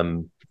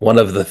 One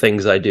of the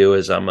things I do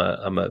is I'm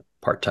a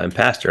part-time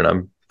pastor, and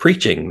I'm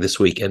preaching this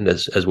weekend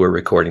as we're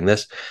recording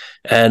this,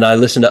 and I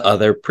listen to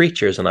other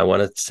preachers, and I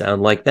want to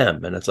sound like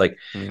them. And it's like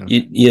Yeah.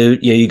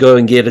 you go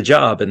and get a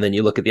job, and then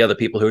you look at the other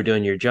people who are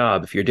doing your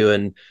job. If you're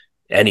doing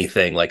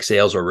anything like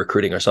sales or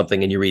recruiting or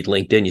something, and you read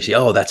LinkedIn, you see,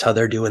 oh, that's how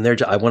they're doing their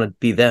job. I want to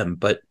be them.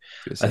 But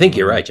The I same think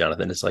you're way. right,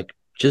 Jonathan. It's like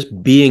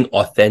just being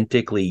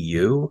authentically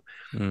you,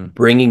 Mm,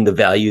 bringing the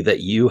value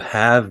that you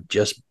have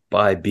just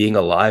by being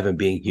alive and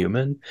being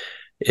human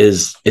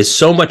is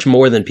so much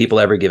more than people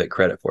ever give it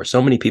credit for.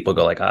 So many people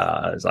go like,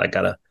 I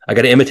gotta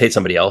imitate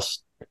somebody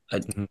else. I,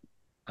 mhm.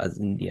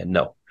 yeah,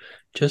 no,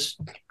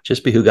 just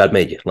just be who God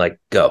made you. Like,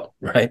 go,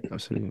 right.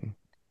 Absolutely.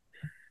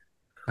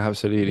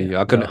 Absolutely.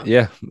 Yeah, I couldn't, no.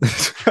 yeah.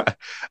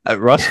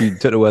 Russ, you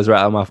took the words right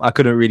out of my mouth. I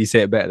couldn't really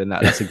say it better than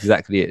that. That's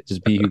exactly it.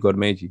 Just be who God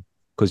made you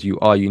because you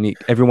are unique.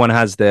 Everyone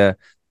has their,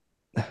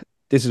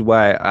 this is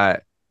why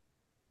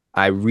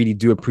I really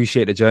do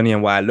appreciate the journey,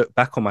 and why I look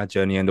back on my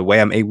journey and the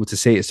way I'm able to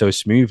say it so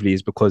smoothly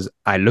is because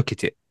I look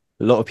at it.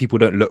 A lot of people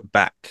don't look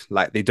back,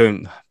 like they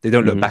don't look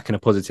Mm-hmm. back in a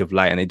positive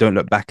light, and they don't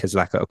look back as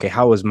like, okay,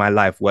 how has my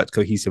life worked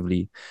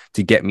cohesively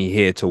to get me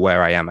here to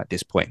where I am at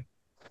this point?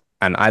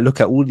 And I look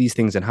at all these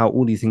things and how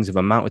all these things have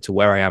amounted to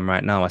where I am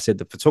right now. I said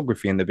the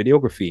photography and the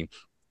videography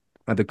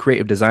and the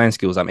creative design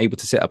skills. I'm able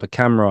to set up a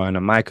camera and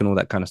a mic and all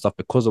that kind of stuff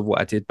because of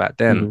what I did back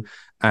then. Mm-hmm.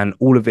 And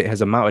all of it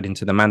has amounted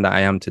into the man that I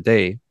am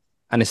today.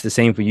 And it's the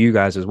same for you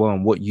guys as well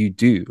and what you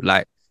do.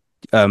 Like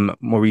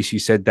Maurice, you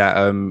said that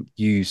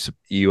you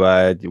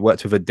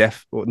worked with a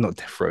deaf, or not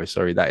death row,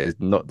 sorry, that is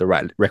not the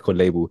right record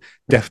label.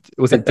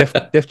 Was it Def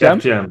Def Jam?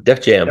 Jam.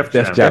 Def Jam, Def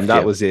Def Jam. Jam, Def that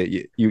Jam. was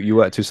it. You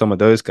worked with some of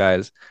those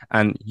guys,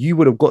 and you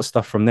would have got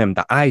stuff from them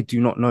that I do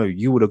not know.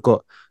 You would have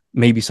got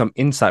maybe some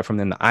insight from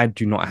them that I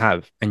do not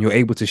have, and you're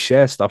able to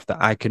share stuff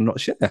that I cannot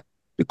share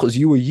because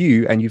you were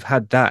you, and you've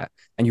had that,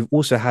 and you've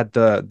also had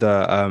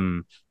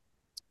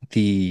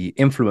the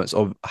influence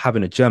of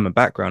having a German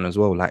background as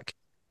well. Like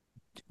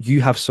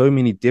you have so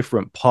many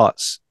different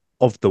parts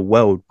of the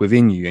world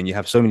within you, and you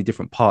have so many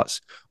different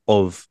parts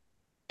of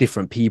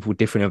different people,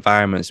 different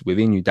environments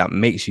within you that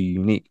makes you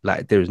unique.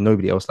 Like there is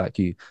nobody else like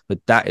you.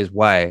 But that is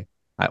why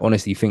I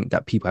honestly think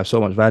that people have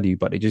so much value,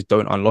 but they just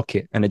don't unlock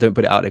it and they don't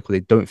put it out there because they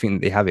don't think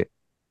that they have it.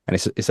 And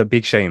it's a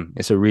big shame.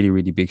 It's a really,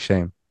 really big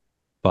shame.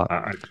 But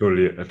I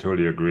totally that's what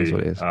agree.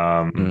 it is.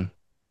 Mm,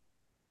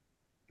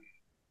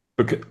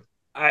 Because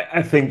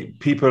I think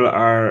people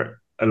are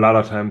a lot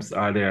of times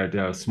are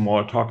they're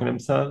small talking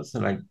themselves,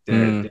 and like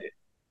mm, they're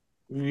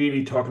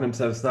really talking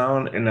themselves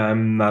down, and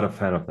I'm not a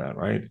fan of that,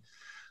 right?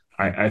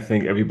 mm, I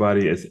think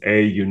everybody is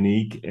A,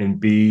 unique, and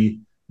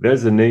B,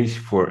 there's a niche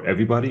for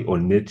everybody, or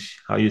niche,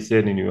 how you say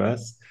it in the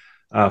US,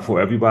 for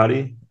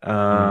everybody,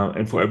 mm,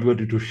 and for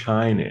everybody to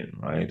shine in,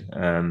 right?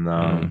 And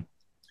mm,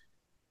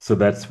 so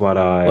that's Well, what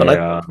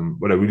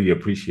I really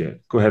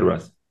appreciate. Go ahead,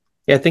 Russ.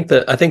 yeah, I think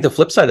the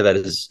flip side of that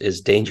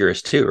is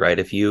dangerous too, right?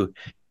 If you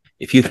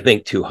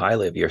think too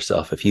highly of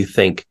yourself, if you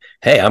think,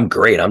 hey, I'm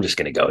great, I'm just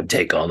going to go and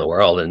take on the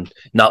world and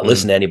not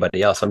listen mm. to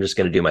anybody else, I'm just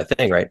going to do my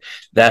thing, right?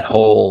 That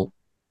whole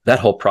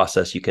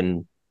process, you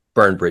can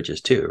burn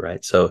bridges too,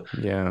 right? So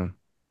Yeah.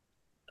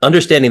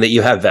 understanding that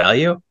you have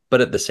value,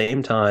 but at the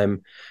same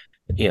time,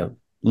 you know,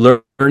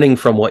 learning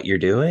from what you're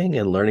doing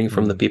and learning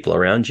from the Mm, people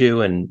around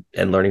you and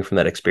learning from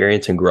that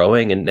experience and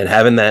growing and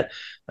having that,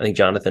 I think,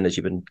 Jonathan, as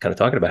you've been kind of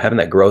talking about, having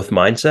that growth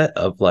mindset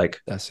of like,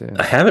 that's it.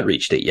 I haven't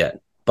reached it yet,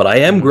 but I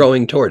am Mm,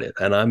 growing toward it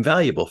and I'm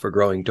valuable for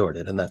growing toward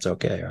it. And that's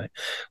okay. Right.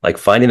 Like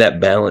finding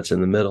that balance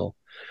in the middle,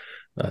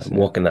 that's it.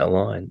 walking that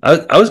line.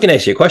 I was going to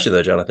ask you a question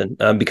though, Jonathan,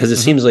 because it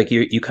Mhm, seems like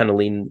you kind of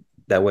lean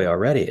that way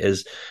already.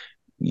 Is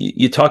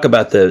you talk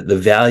about the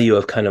value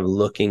of kind of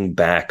looking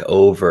back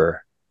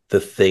over the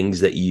things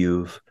that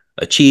you've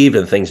achieved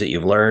and things that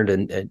you've learned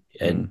and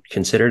mm.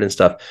 considered and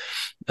stuff.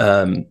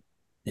 Um,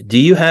 do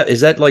you have,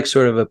 is that like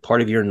sort of a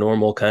part of your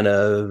normal kind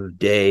of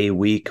day,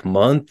 week,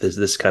 month? Is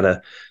this kind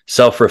of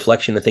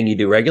self-reflection the thing you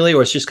do regularly,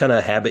 or it's just kind of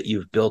a habit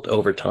you've built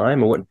over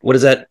time? Or what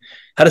does that,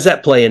 how does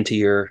that play into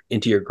your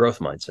growth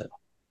mindset?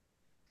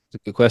 It's a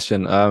good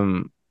question.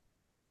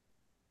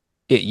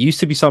 It used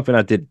to be something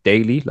I did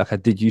daily, like I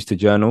did used to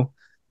journal,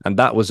 and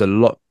that was a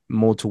lot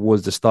more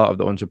towards the start of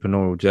the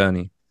entrepreneurial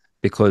journey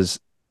because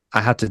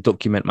I had to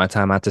document my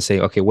time. I had to say,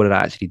 okay, what did I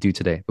actually do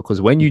today? Because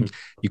when Mm-hmm.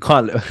 you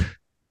can't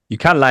you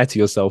can lie to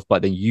yourself,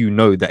 but then you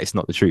know that it's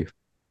not the truth.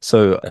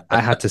 So I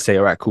had to say,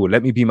 all right, cool.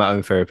 Let me be my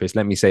own therapist.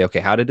 Let me say, okay,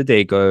 how did the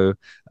day go?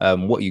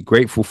 What are you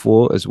grateful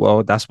for as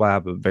well? That's why I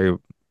have a very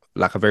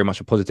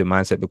much a positive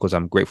mindset because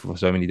I'm grateful for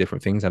so many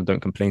different things and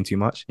don't complain too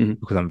much Mm-hmm.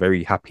 because I'm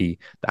very happy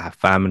that I have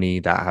family,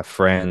 that I have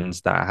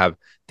friends, that I have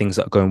things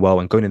that are going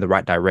well and going in the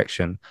right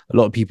direction. A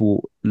lot of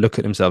people look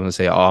at themselves and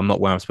say, oh, I'm not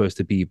where I'm supposed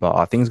to be, but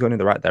are things going in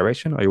the right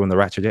direction? Are you on the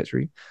right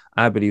trajectory?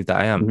 I believe that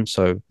I am. Mm-hmm.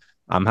 So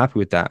I'm happy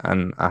with that.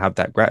 And I have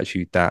that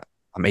gratitude that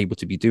I'm able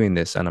to be doing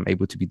this and I'm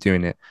able to be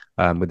doing it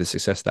with the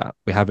success that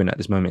we're having at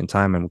this moment in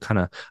time. And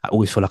I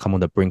always feel like I'm on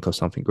the brink of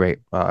something great,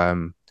 but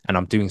and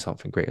I'm doing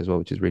something great as well,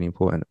 which is really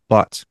important.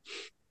 But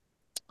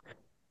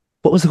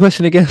What was the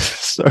question again?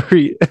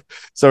 Sorry,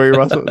 sorry,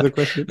 Ross. What was the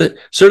question? The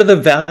sort of the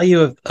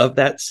value of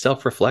that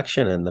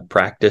self-reflection and the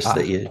practice Ah,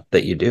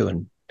 that you do,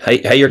 and how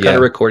you're kind of yeah,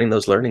 recording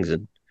those learnings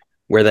and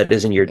where that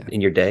is yeah.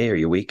 in your day or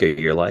your week or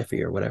your life or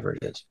your whatever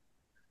it is.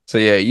 So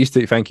yeah, it used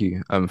to. Thank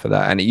you for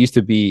that. And it used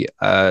to be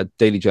a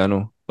daily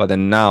journal, but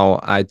then now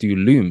I do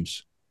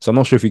looms. So I'm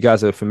not sure if you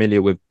guys are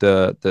familiar with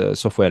the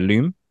software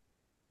Loom.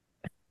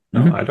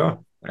 No, Mm-hmm. I don't.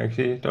 I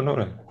actually don't know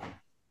that.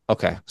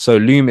 Okay, so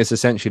Loom is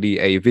essentially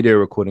a video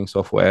recording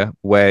software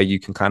where you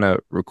can kind of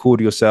record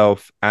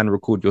yourself and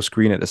record your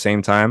screen at the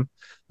same time.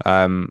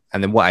 And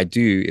then what I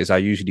do is I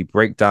usually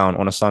break down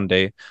on a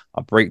Sunday.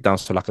 I break down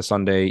to like a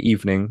Sunday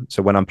evening.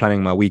 So when I'm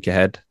planning my week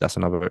ahead, that's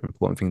another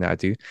important thing that I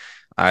do.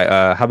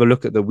 I have a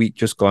look at the week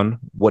just gone.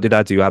 What did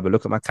I do? I have a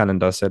look at my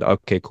calendar. I said,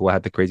 okay, cool. I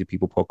had the Crazy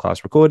People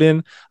podcast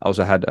recording. I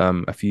also had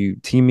a few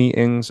team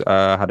meetings.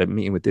 I had a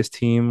meeting with this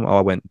team. Oh,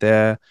 I went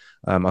there.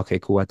 Okay,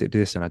 cool. I did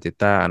this and I did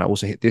that. And I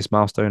also hit this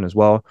milestone as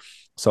well.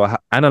 So I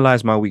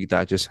analyze my week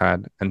that I just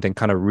had and then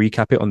kind of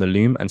recap it on the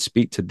Loom and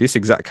speak to this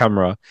exact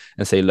camera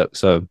and say, look,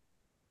 so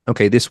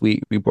okay, this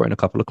week we brought in a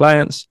couple of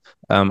clients.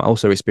 I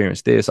also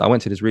experienced this. I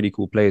went to this really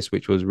cool place,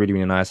 which was really,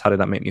 really nice. How did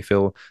that make me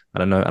feel? I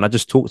don't know. And I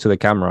just talk to the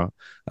camera.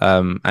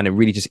 And it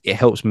really just it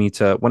helps me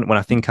to when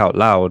I think out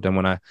loud and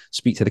when I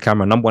speak to the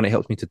camera, number one, it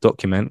helps me to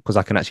document because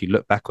I can actually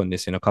look back on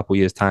this in a couple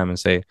years' time and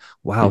say,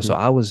 wow, Mm-hmm. so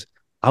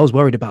I was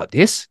worried about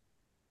this.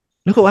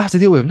 Look at what I have to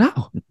deal with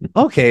now.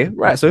 Okay,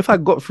 right. So if I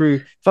got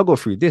through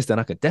this, then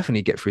I could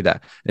definitely get through that.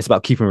 And it's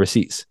about keeping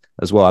receipts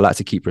as well. I like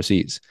to keep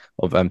receipts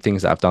of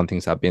things that I've done,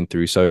 things that I've been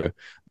through. So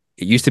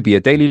it used to be a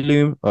daily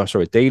loom, or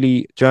sorry,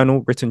 daily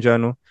journal, written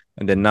journal,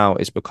 and then now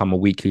it's become a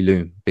weekly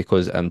loom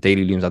because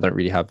daily looms I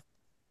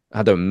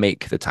don't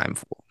make the time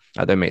for.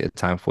 I don't make the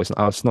time for.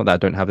 It's not that I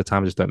don't have the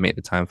time, I just don't make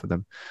the time for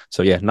them.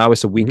 So yeah, now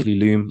it's a Mm-hmm. weekly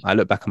loom. I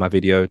look back at my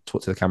video,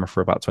 talk to the camera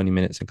for about 20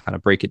 minutes and kind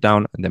of break it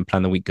down and then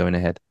plan the week going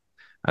ahead.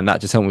 And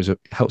that just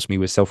helps me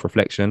with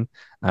self-reflection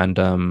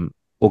and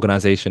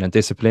organization and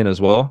discipline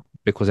as well.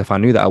 Because if I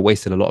knew that I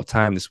wasted a lot of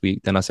time this week,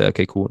 then I say,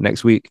 okay, cool,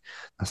 next week,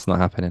 that's not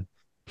happening.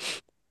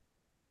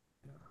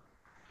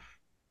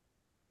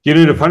 You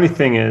know, the funny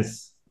thing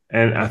is,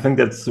 and I think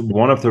that's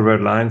one of the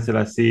red lines that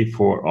I see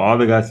for all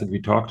the guys that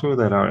we talk to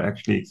that are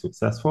actually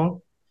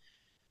successful,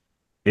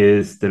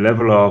 is the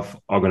level of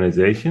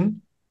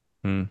organization,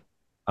 Mm,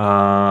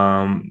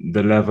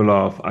 the level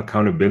of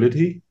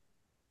accountability,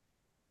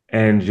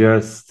 and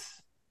just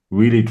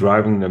really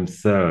driving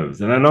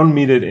themselves. And I don't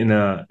mean it in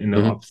an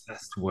Mm-hmm.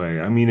 obsessed way.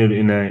 I mean it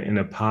in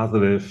a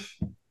positive,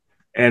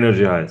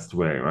 energized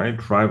way, right?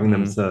 Driving mm.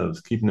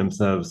 themselves, keeping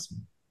themselves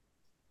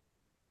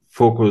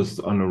focused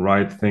on the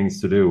right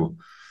things to do.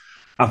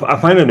 I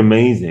find it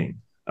amazing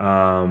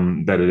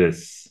that it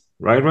is,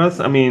 right, Russ?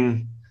 I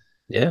mean,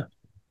 Yeah,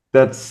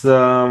 that's that's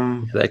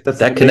an that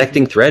amazing.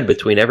 connecting thread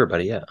between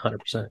everybody. Yeah,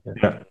 100%.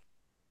 Yeah.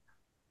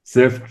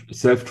 Yeah,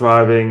 self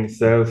driving,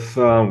 self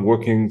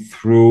working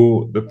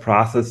through the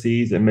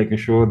processes and making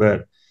sure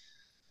that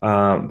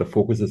the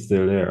focus is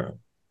still there.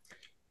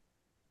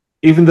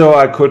 Even though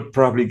I could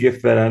probably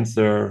give that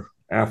answer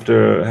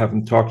after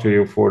having talked to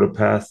you for the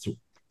past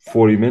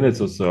 40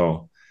 minutes or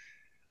so,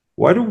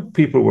 why do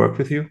people work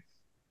with you?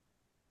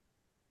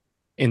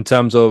 In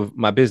terms of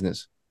my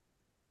business,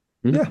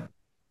 Mm-hmm. Yeah.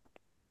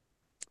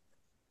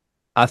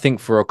 I think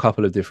for a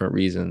couple of different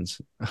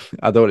reasons.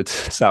 I don't want it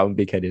to sound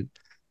big headed.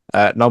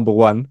 Number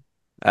one,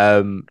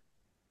 um,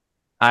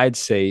 I'd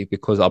say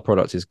because our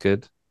product is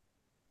good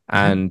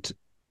Mhm.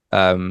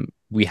 and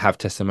we have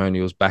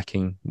testimonials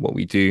backing what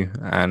we do,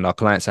 and our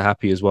clients are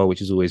happy as well,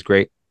 which is always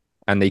great.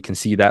 And they can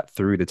see that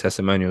through the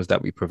testimonials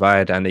that we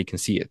provide, and they can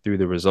see it through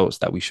the results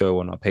that we show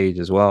on our page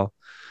as well.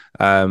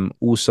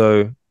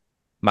 Also,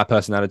 my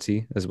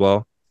personality as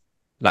well.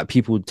 Like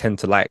people tend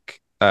to like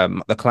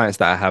the clients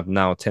that I have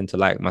now tend to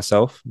like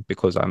myself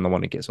because I'm the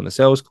one that gets on the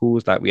sales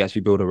calls. Like we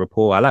actually build a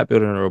rapport. I like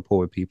building a rapport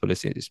with people.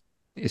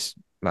 It's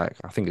like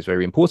I think it's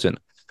very important.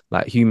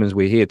 Like humans,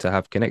 we're here to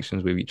have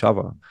connections with each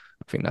other.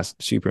 I think that's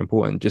super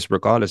important. Just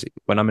regardless,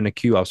 when I'm in a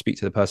queue, I'll speak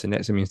to the person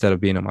next to me instead of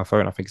being on my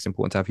phone. I think it's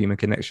important to have human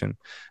connection,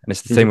 and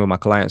it's the same Mm-hmm. with my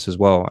clients as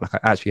well. Like I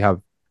actually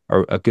have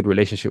a good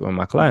relationship with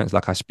my clients.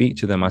 Like I speak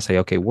to them, I say,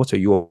 okay, what are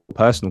your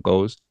personal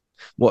goals?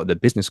 What are the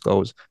business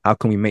goals? How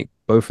can we make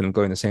both of them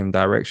go in the same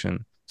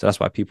direction? So that's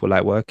why people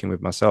like working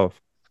with myself.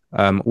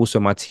 Also,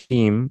 my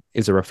team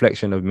is a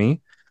reflection of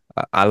me.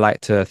 I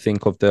like to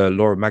think of the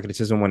law of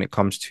magnetism when it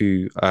comes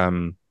to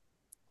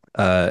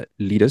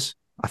leaders.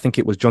 I think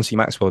it was John C.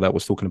 Maxwell that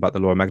was talking about the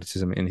law of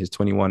magnetism in his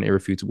 21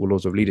 irrefutable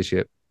laws of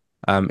leadership.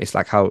 It's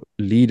like how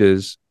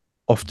leaders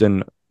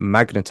often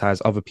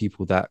magnetize other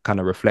people that kind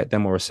of reflect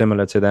them or are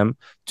similar to them,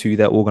 to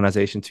their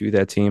organization, to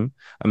their team.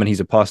 I mean, he's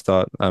a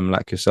pastor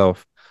like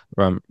yourself,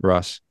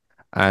 Russ.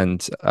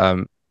 And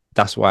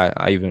that's why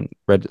I even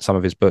read some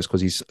of his books because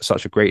he's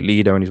such a great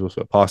leader and he's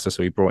also a pastor.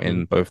 So he brought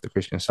in both the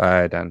Christian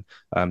side and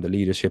the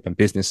leadership and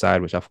business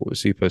side, which I thought was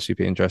super,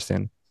 super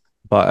interesting.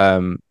 But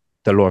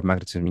the law of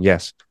magnetism,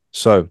 yes.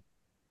 So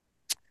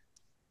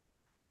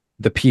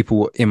the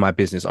people in my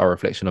business are a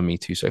reflection of me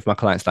too. So if my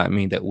clients like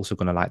me, they're also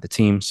going to like the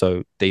team.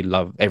 So they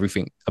love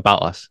everything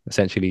about us,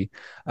 essentially.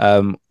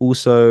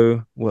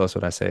 Also, what else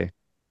would I say?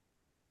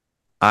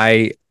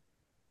 I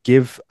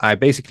I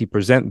basically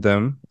present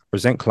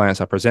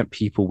clients, I present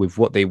people with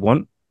what they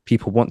want.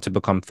 People want to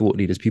become thought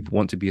leaders. People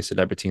want to be a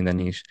celebrity in their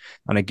niche,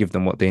 and I give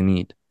them what they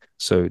need.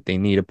 So they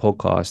need a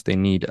podcast. They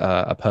need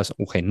a person.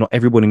 Okay, not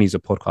everybody needs a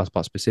podcast,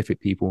 but specific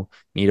people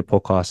need a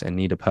podcast and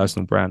need a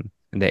personal brand,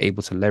 and they're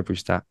able to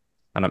leverage that.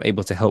 And I'm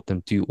able to help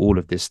them do all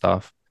of this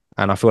stuff.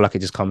 And I feel like it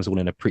just comes all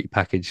in a pretty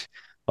package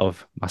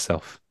of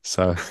myself.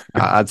 So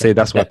I'd say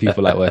that's why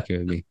people like working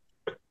with me.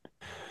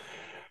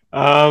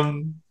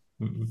 Um,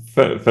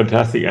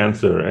 Fantastic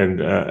answer. And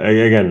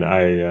again,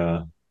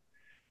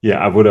 yeah,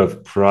 I would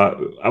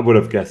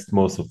have guessed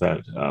most of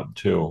that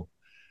too.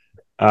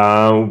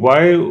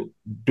 Why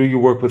do you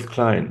work with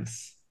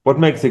clients? What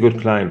makes a good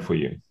client for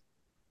you?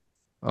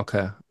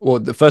 Okay. Well,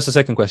 the first or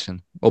second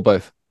question, or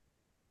both?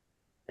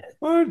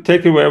 Well,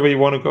 take it wherever you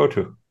want to go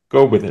to.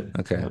 Go with it.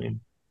 Okay. I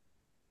mean,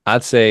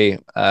 I'd say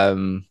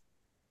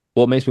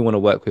what makes me want to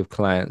work with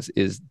clients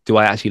is, do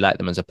I actually like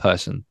them as a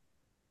person?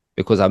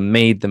 Because I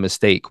made the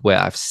mistake where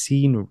I've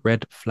seen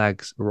red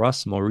flags,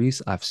 Russ,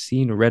 Maurice, I've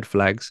seen red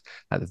flags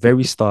at the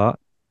very start.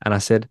 And I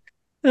said,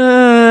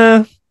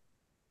 yeah,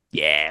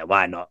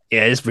 why not?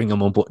 Yeah, let's bring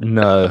them on board.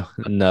 No,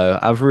 no,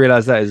 I've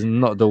realized that is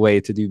not the way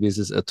to do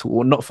business at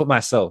all. Not for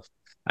myself.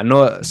 I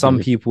know some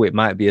people it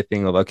might be a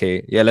thing of,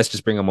 okay, yeah, let's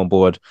just bring them on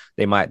board.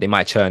 They might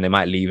churn, they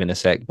might leave in a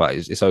sec, but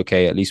it's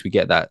okay. At least we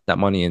get that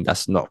money, and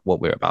that's not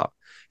what we're about.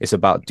 It's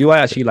about, do I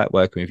actually like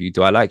working with you?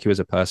 Do I like you as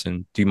a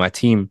person? Do my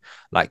team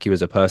like you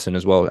as a person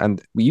as well?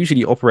 And we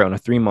usually operate on a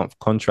 3-month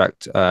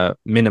contract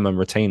minimum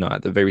retainer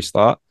at the very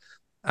start,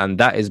 and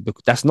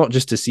that's not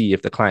just to see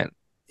if the client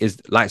is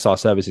likes our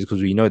services,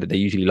 because we know that they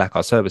usually like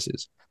our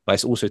services, but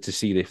it's also to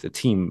see if the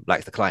team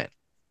likes the client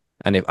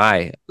and if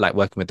I like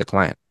working with the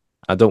client.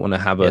 I don't want to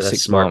have a Yeah,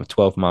 that's smart.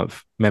 6-month,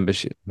 12-month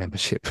membership.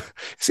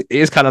 It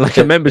is kind of like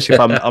a membership.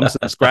 I'm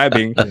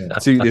subscribing yeah.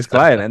 to this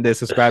client and they're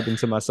subscribing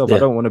to myself. I Yeah.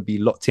 don't want to be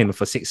locked in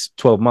for 6,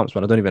 12 months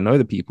when I don't even know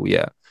the people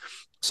yet.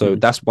 So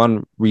Mhm. that's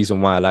one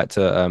reason why I like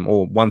to,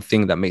 or one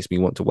thing that makes me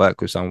want to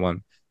work with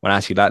someone, when I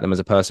actually like them as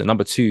a person.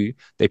 Number two,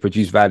 they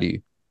produce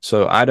value.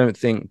 So I don't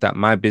think that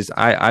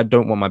I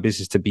don't want my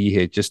business to be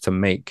here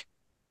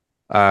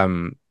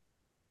um,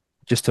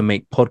 just to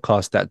make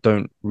podcasts that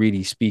don't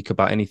really speak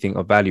about anything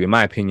of value. In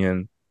my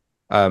opinion,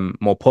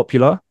 more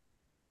popular.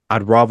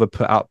 I'd rather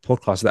put out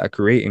podcasts that are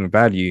creating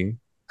value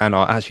and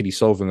are actually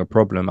solving a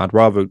problem. I'd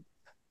rather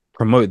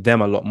promote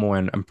them a lot more,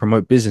 and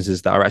promote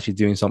businesses that are actually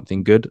doing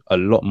something good a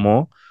lot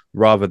more,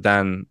 rather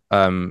than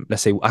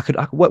let's say I could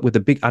work with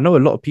I know a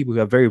lot of people who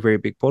have very, very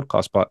big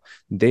podcasts, but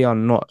they are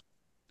not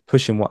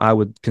pushing what I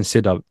would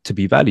consider to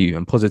be value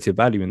and positive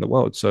value in the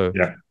world. So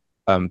Yeah.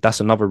 that's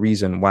another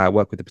reason why I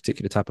work with the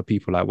particular type of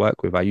people I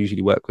work with. I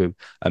usually work with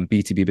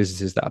B2B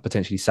businesses that are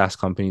potentially SaaS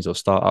companies or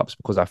startups,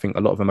 because I think a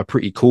lot of them are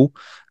pretty cool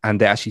and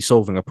they're actually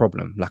solving a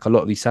problem. Like a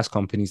lot of these SaaS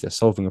companies, they're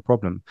solving a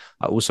problem.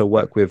 I also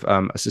work with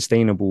a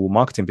sustainable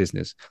marketing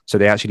business. So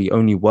they actually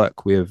only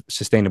work with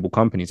sustainable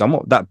companies. I'm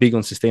not that big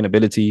on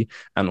sustainability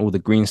and all the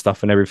green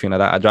stuff and everything like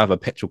that. I drive a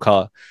petrol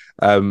car.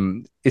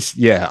 It's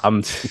yeah,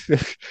 I'm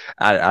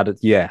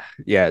yeah,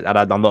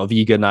 and I'm not a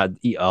vegan. I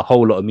eat a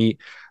whole lot of meat.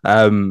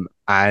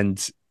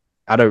 And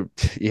I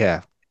don't,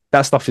 yeah,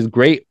 that stuff is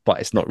great, but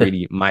it's not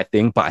really my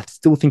thing. But I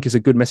still think it's a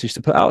good message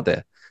to put out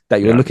there, that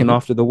you're Yeah. looking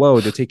after the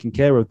world, you're taking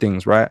care of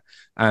things, right?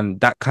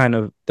 And that kind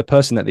of, the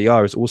person that they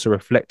are is also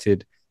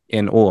reflected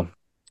in, or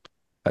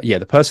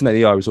the person that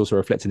they are is also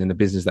reflected in the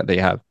business that they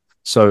have.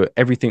 So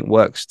everything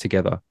works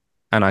together.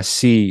 And I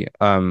see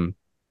the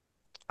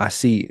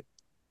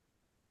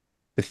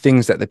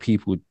things that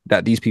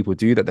these people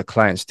do, that the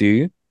clients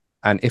do,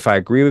 and if I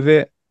agree with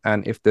it,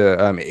 and if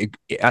it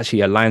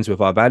actually aligns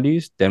with our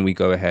values, then we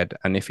go ahead,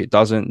 and if it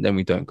doesn't, then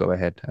we don't go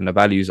ahead. And the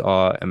values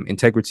are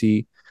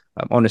integrity,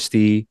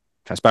 honesty,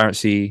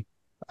 transparency.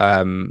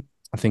 I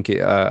think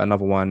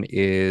another one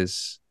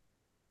is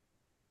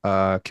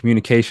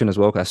communication as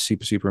well. That's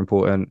super, super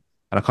important,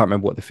 and I can't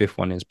remember what the fifth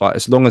one is, but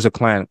as long as a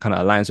client kind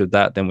of aligns with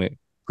that, then we're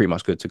pretty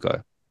much good to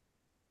go.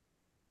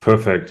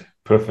 Perfect.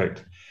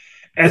 Perfect.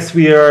 As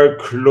we are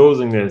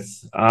closing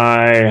this,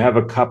 I have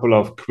a couple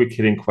of quick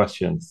hitting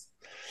questions.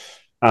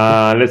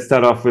 Let's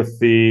start off with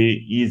the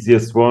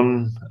easiest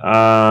one.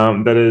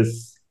 That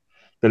is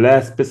the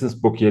last business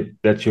book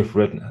that you've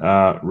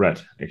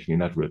read. Actually,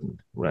 not written,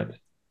 read.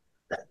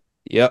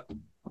 Yep,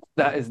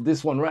 that is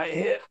this one right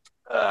here.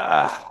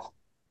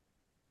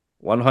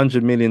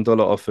 $100 million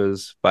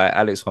offers by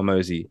Alex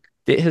Hormozy.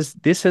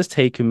 This has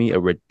taken me a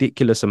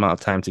ridiculous amount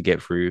of time to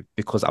get through,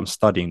 because I'm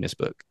studying this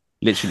book.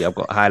 Literally, I've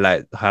got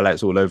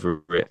highlights all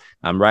over it.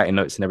 I'm writing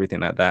notes and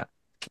everything like that.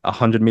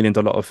 $100 million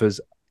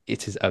offers.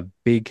 It is a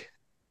big.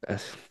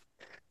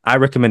 I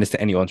recommend this to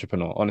any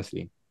entrepreneur.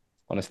 Honestly,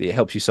 it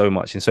helps you so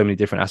much in so many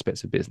different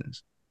aspects of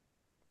business.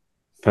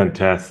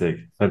 Fantastic.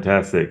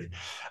 Fantastic.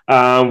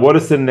 What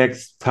is the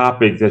next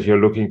topic that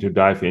you're looking to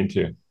dive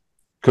into?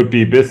 Could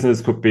be business,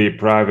 could be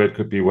private,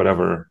 could be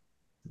whatever.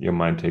 your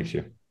mind takes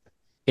you.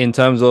 In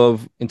terms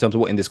of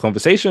what in this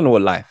conversation or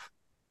life?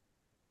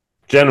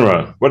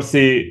 General, what is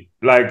the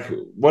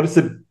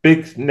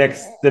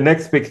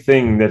next big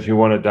thing that you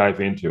want to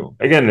dive into?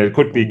 Again, it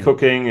could be Ooh.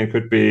 cooking, it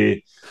could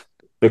be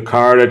the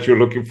car that you're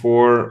looking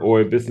for,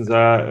 or a business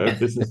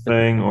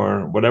thing,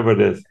 or whatever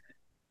it is.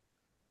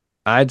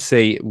 I'd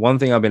say one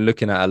thing I've been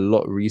looking at a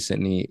lot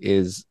recently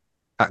is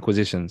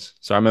acquisitions.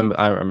 So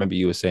I remember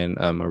you were saying,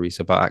 Maurice,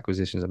 about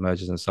acquisitions and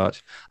mergers and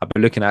such. I've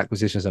been looking at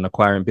acquisitions and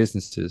acquiring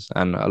businesses,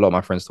 and a lot of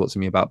my friends talk to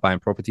me about buying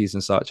properties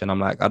and such. And I'm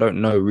like, I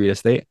don't know real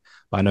estate,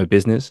 but I know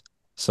business.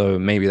 So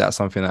maybe that's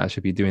something that I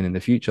should be doing in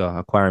the future,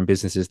 acquiring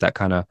businesses that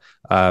kind of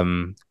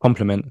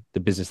complement the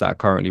business that I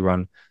currently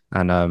run,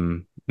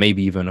 and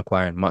maybe even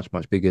acquiring much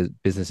bigger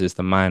businesses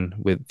than mine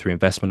with through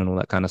investment and all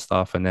that kind of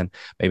stuff. And then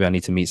maybe I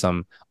need to meet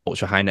some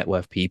ultra high net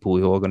worth people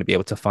who are going to be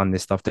able to fund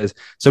this stuff. There's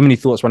so many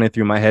thoughts running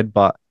through my head,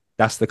 but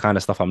that's the kind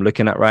of stuff I'm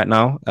looking at right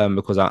now,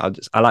 because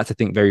I like to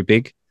think very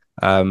big,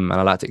 and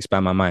I like to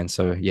expand my mind.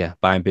 So yeah,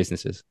 buying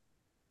businesses.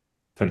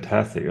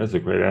 Fantastic. That's a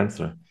great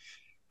answer.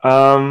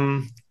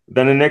 Um,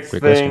 then the next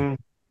Great question. thing,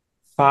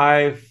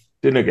 five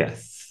dinner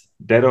guests,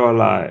 dead or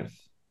alive.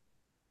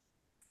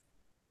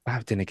 I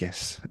have dinner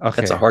guess. That's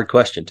a Okay. hard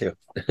question too.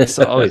 It's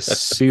always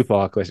super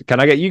hard question. Can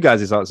I get you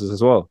guys' answers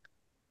as well?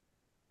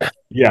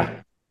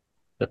 Yeah.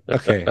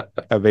 Okay.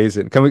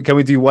 Amazing. Can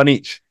we do one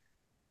each?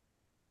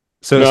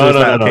 So No, it's no,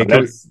 like, no, no. okay, can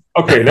we Let's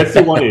okay. Let's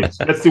do one each.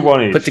 Let's do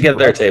one Put each.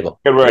 together a table.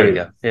 Get There we ready.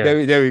 go. Yeah.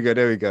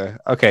 there we go.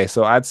 Okay,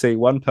 so I'd say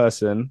one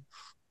person.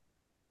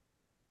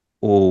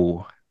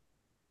 Oh,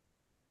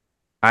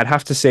 I'd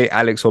have to say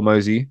Alex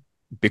Hormozy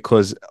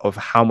because of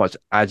how much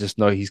I just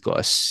know he's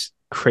got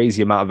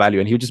crazy amount of value,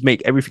 and he'll just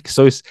make everything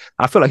so.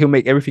 I feel like he'll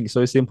make everything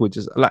so simple.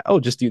 Just like, oh,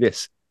 just do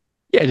this.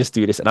 Yeah, just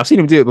do this. And I've seen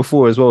him do it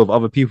before as well with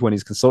other people when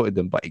he's consulted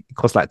them, but it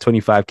costs like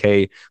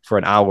 25K for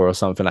an hour or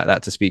something like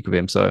that to speak with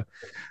him. So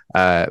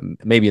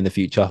maybe in the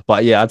future.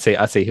 But yeah, I'd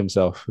say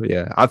himself.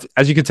 Yeah.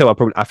 As you can tell,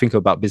 I think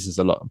about business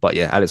a lot. But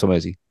yeah, Alex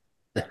Hormozy.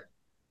 All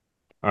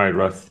right,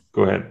 Russ,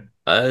 go ahead.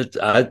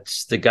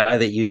 It's the guy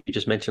that you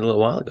just mentioned a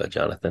little while ago,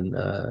 Jonathan,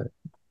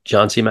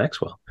 John C.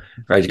 Maxwell.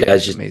 Right, you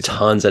guys just Amazing.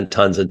 tons and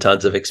tons and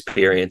tons of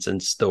experience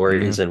and Yeah.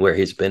 stories and where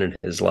he's been in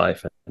his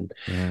life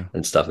Yeah.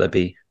 and stuff. That'd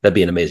be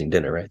an amazing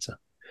dinner, right? So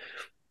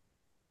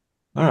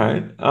All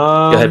right.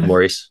 go ahead,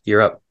 Maurice.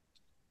 You're up.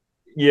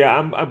 Yeah,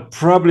 I'm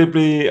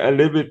probably a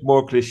little bit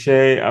more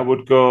cliche. I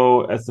would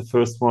go as the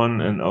first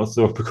one, and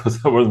also because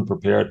I wasn't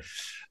prepared,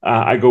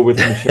 I go with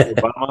Michelle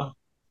Obama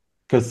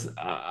because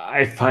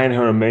I find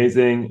her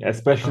amazing,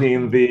 especially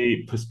in Oh.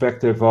 the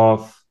perspective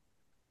of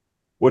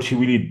what she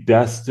really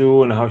does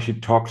do and how she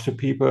talks to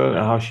people and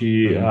how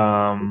she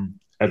Mm,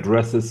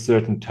 addresses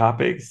certain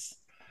topics.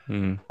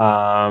 mm,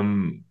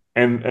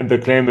 And the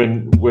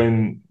claim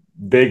when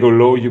they go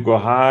low, you go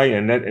high,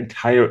 and that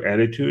entire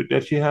attitude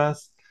that she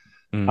has.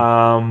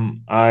 mm.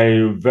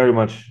 I very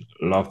much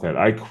love that.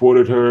 I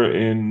quoted her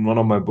in one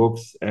of my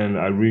books, and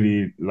I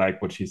really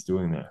like what she's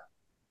doing there.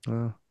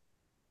 Oh,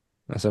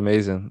 that's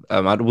amazing.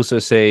 I'd also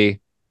say,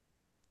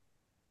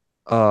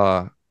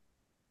 uh,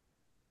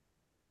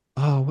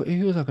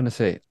 who was I gonna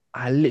say?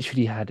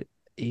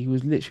 He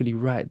was literally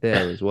right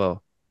there as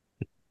well.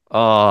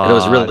 And it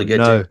was Oh really good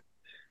too. no,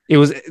 it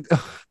was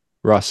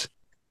Russ.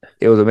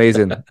 It was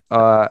amazing.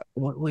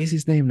 What is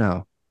his name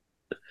now?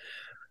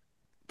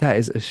 That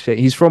is a shame.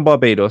 He's from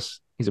Barbados.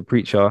 He's a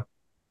preacher.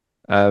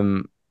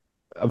 Um,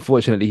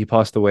 Unfortunately, he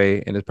passed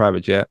away in his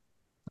private jet.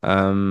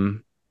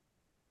 Um,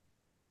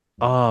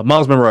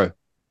 Miles Monroe.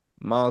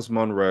 Miles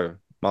Monroe.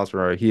 Miles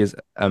Monroe. He is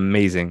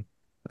amazing.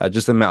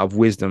 Just the amount of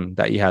wisdom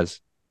that he has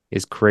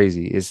is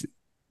crazy. It's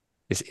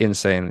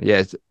insane. Yeah,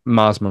 it's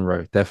Miles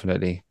Monroe.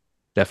 Definitely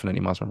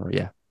Miles Monroe.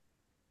 Yeah.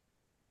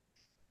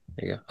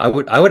 There you go. I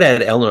would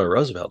add Eleanor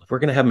Roosevelt. If we're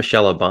gonna have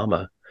Michelle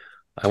Obama,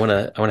 I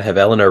wanna have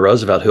Eleanor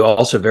Roosevelt, who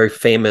also very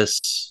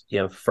famous,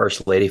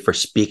 first lady for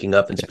speaking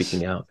up and Yes.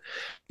 speaking out.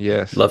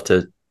 Yes. Love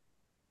to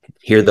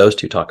hear those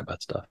two talk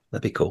about stuff.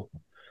 That'd be cool.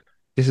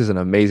 This is an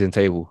amazing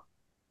table,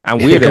 and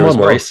we're Come there on, as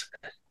well. Maurice.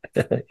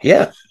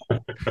 Yeah.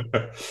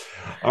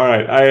 All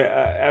right,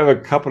 I have a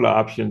couple of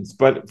options,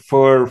 but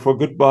for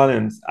good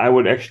balance, I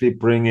would actually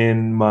bring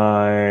in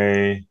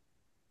my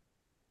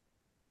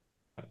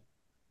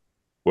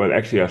well,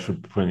 actually, I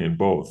should bring in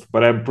both,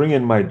 but I bring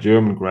in my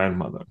German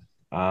grandmother.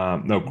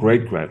 No,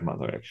 great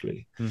grandmother,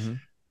 actually.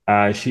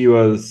 Mm-hmm. She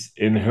was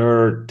in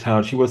her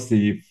town, she was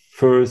the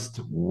first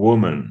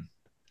woman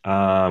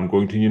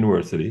going to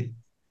university.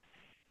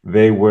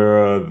 They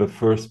were the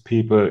first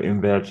people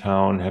in their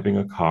town having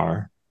a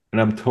car. And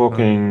I'm Oh.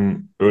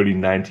 talking early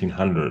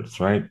 1900s,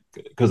 right?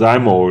 Because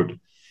I'm old.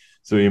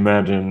 So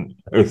imagine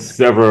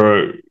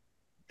several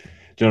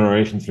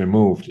generations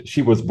removed.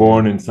 She was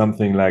born Yeah. in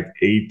something like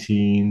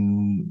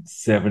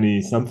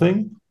 1870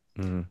 something.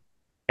 Mm.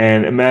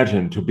 And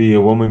imagine to be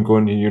a woman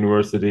going to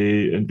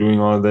university and doing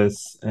all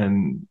this.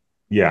 And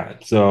yeah,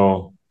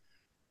 so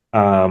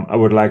I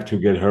would like to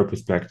get her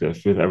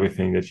perspective with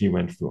everything that she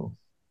went through.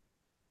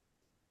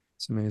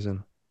 It's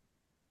amazing.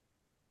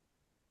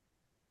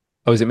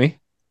 Oh, is it me?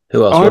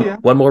 Who else? Oh, One yeah.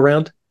 one more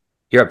round.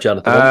 You're up,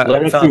 Jonathan.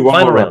 Let's do one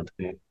Final more round.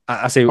 round.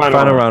 I say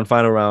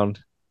final round.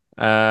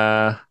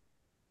 Uh,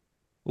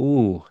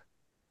 ooh,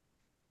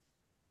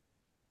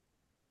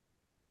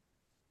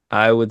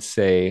 I would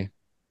say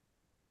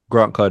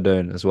Grant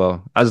Cardone as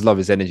well. I just love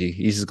his energy.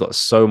 He's just got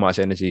so much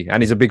energy,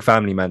 and he's a big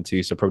family man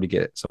too. So probably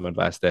get some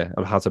advice there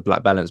of how to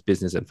balance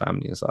business and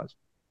family and such.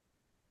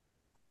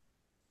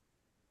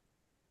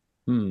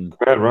 Go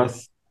ahead,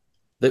 Russ.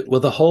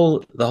 The whole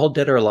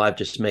Dead or Alive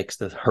just makes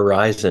the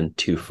horizon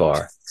too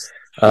far.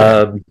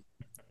 Yeah.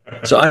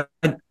 So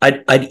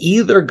I'd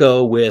either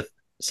go with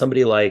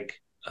somebody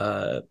like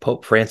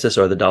Pope Francis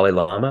or the Dalai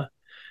Lama,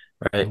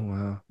 Oh right?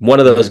 wow. One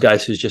of those Yeah.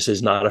 guys who's just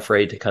is not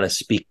afraid to kind of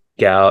speak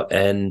out,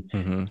 and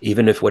Mm-hmm.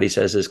 even if what he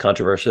says is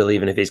controversial,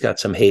 even if he's got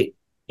some hate,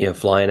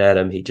 flying at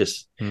him,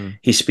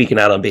 he's speaking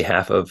out on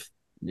behalf of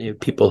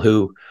people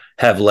who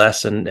have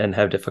less and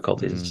have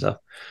difficulties and stuff.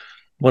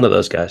 One of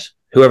those guys,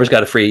 whoever's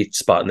got a free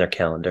spot in their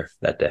calendar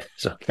that day.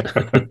 So.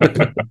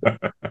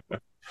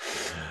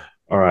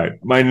 All right,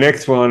 my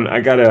next one,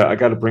 I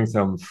gotta bring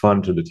some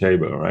fun to the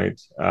table, right?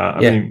 I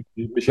mean,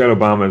 Michelle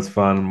Obama is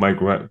fun. My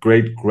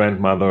great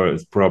grandmother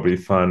is probably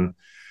fun,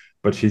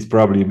 but she's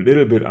probably a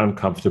little bit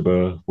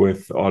uncomfortable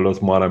with all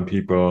those modern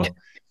people.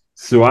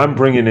 So I'm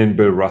bringing in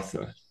Bill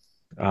Russell.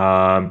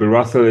 Bill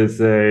Russell is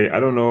I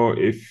don't know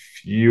if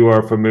you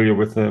are familiar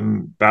with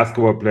him,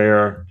 basketball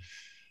player.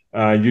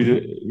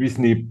 You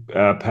recently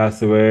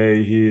passed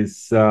away. He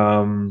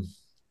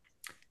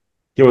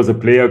was a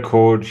player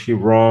coach. He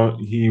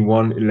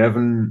won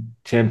 11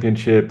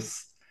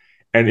 championships.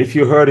 And if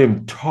you heard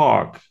him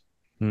talk,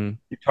 he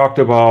talked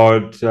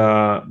about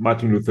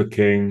Martin Luther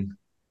King.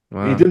 He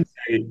Wow. didn't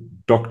say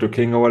Dr.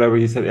 King or whatever.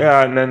 He said,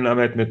 yeah, and then I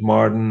met with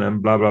Martin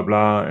and blah, blah,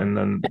 blah, and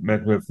then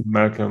met with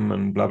Malcolm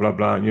and blah, blah,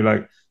 blah. And you're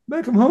like,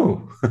 Malcolm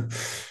who?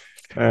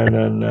 And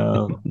then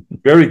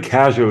very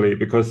casually,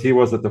 because he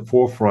was at the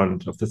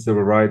forefront of the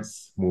civil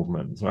rights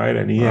movement, right?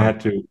 And he Wow. had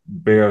to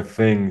bear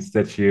things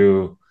that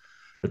you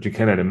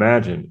cannot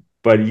imagine.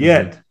 But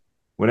yet,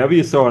 whenever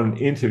you saw an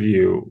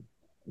interview,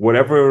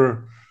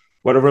 whatever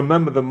what I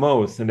remember the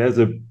most, and there's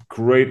a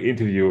great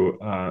interview,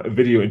 a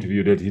video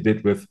interview that he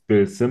did with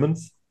Bill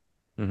Simmons.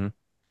 Mm-hmm.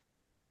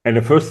 And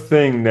the first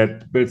thing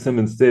that Bill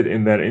Simmons did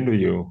in that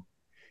interview,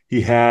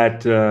 he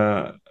had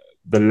the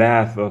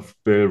laugh of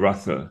Bill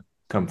Russell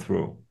come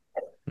through.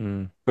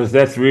 Because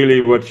that's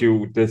really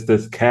there's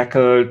this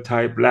cackle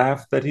type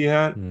laugh that he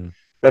had.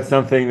 That's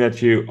something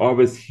that you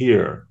always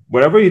hear.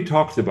 Whatever he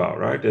talks about,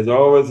 right? There's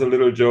always a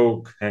little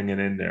joke hanging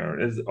in there.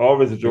 There's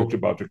always a joke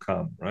about to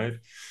come, right?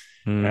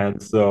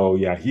 And so,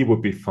 yeah, he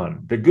would be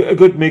fun. A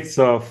good mix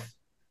of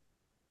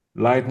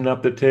lighten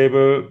up the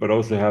table, but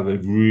also have a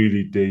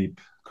really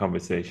deep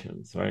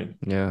conversations, right?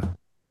 Yeah.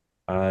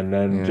 And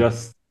then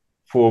just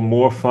for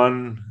more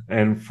fun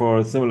and for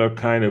a similar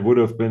kind, it would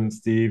have been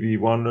Stevie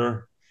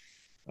Wonder.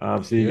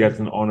 So he gets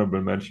an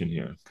honorable mention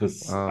here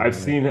because I've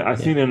seen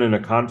him in a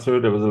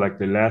concert. It was like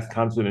the last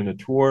concert in a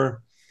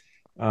tour.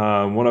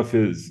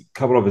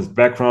 Couple of his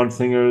background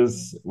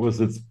singers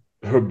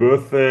her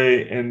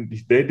birthday, and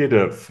they did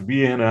a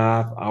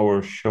 3.5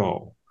 hour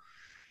show.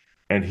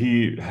 And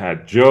he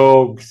had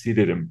jokes, he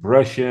did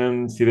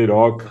impressions, he did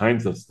all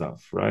kinds of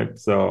stuff, right?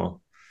 So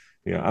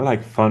yeah, I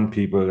like fun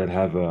people that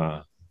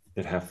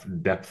have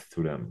depth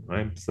to them,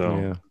 right?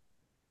 So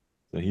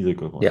he's a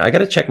good one. Yeah, I got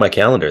to check my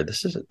calendar.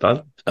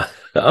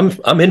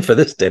 I'm in for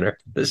this dinner.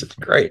 This is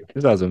great.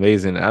 This was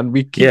amazing, and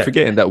we keep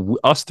forgetting that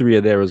us three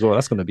are there as well.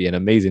 That's going to be an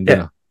amazing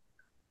dinner.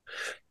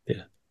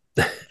 Yeah.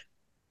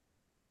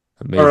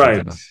 Amazing. All right,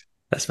 dinner.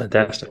 That's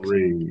fantastic.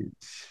 Mr.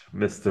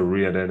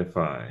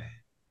 Reidentify.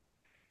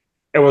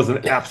 It was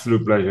an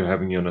absolute pleasure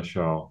having you on the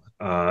show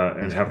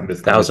and having this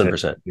conversation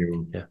 1,000%. with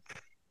you. Yeah.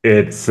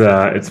 It's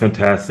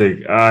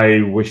fantastic.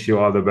 I wish you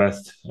all the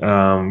best.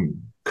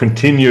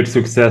 Continued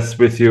success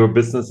with your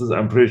businesses.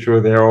 I'm pretty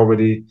sure they're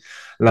already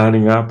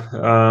lining up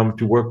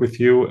to work with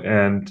you.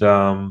 And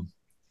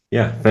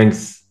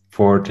thanks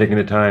for taking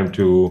the time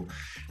to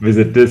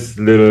visit this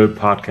little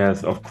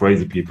podcast of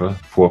crazy people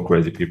for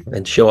crazy people.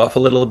 And show off a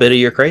little bit of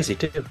your crazy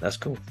too. That's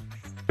cool.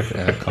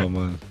 Yeah, come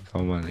on.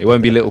 It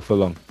won't be little for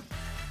long.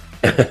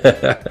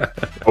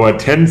 Our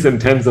tens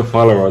and tens of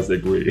followers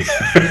agree.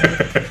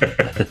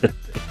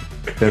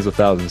 Tens of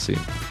thousands soon.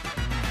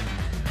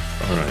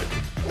 All right.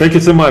 Thank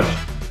you so much.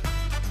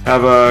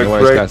 Have a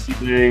great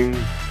evening.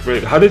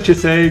 Great. How did you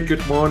say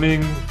good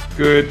morning,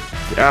 good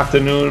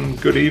afternoon,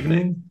 good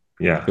evening?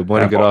 Yeah. Good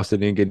morning, good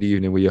afternoon, good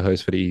evening. We're your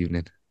hosts for the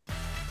evening.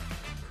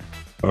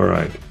 All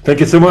right. Thank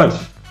you so much.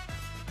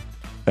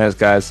 Thanks,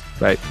 guys.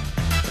 Bye.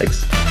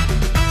 Thanks.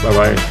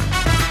 Bye-bye.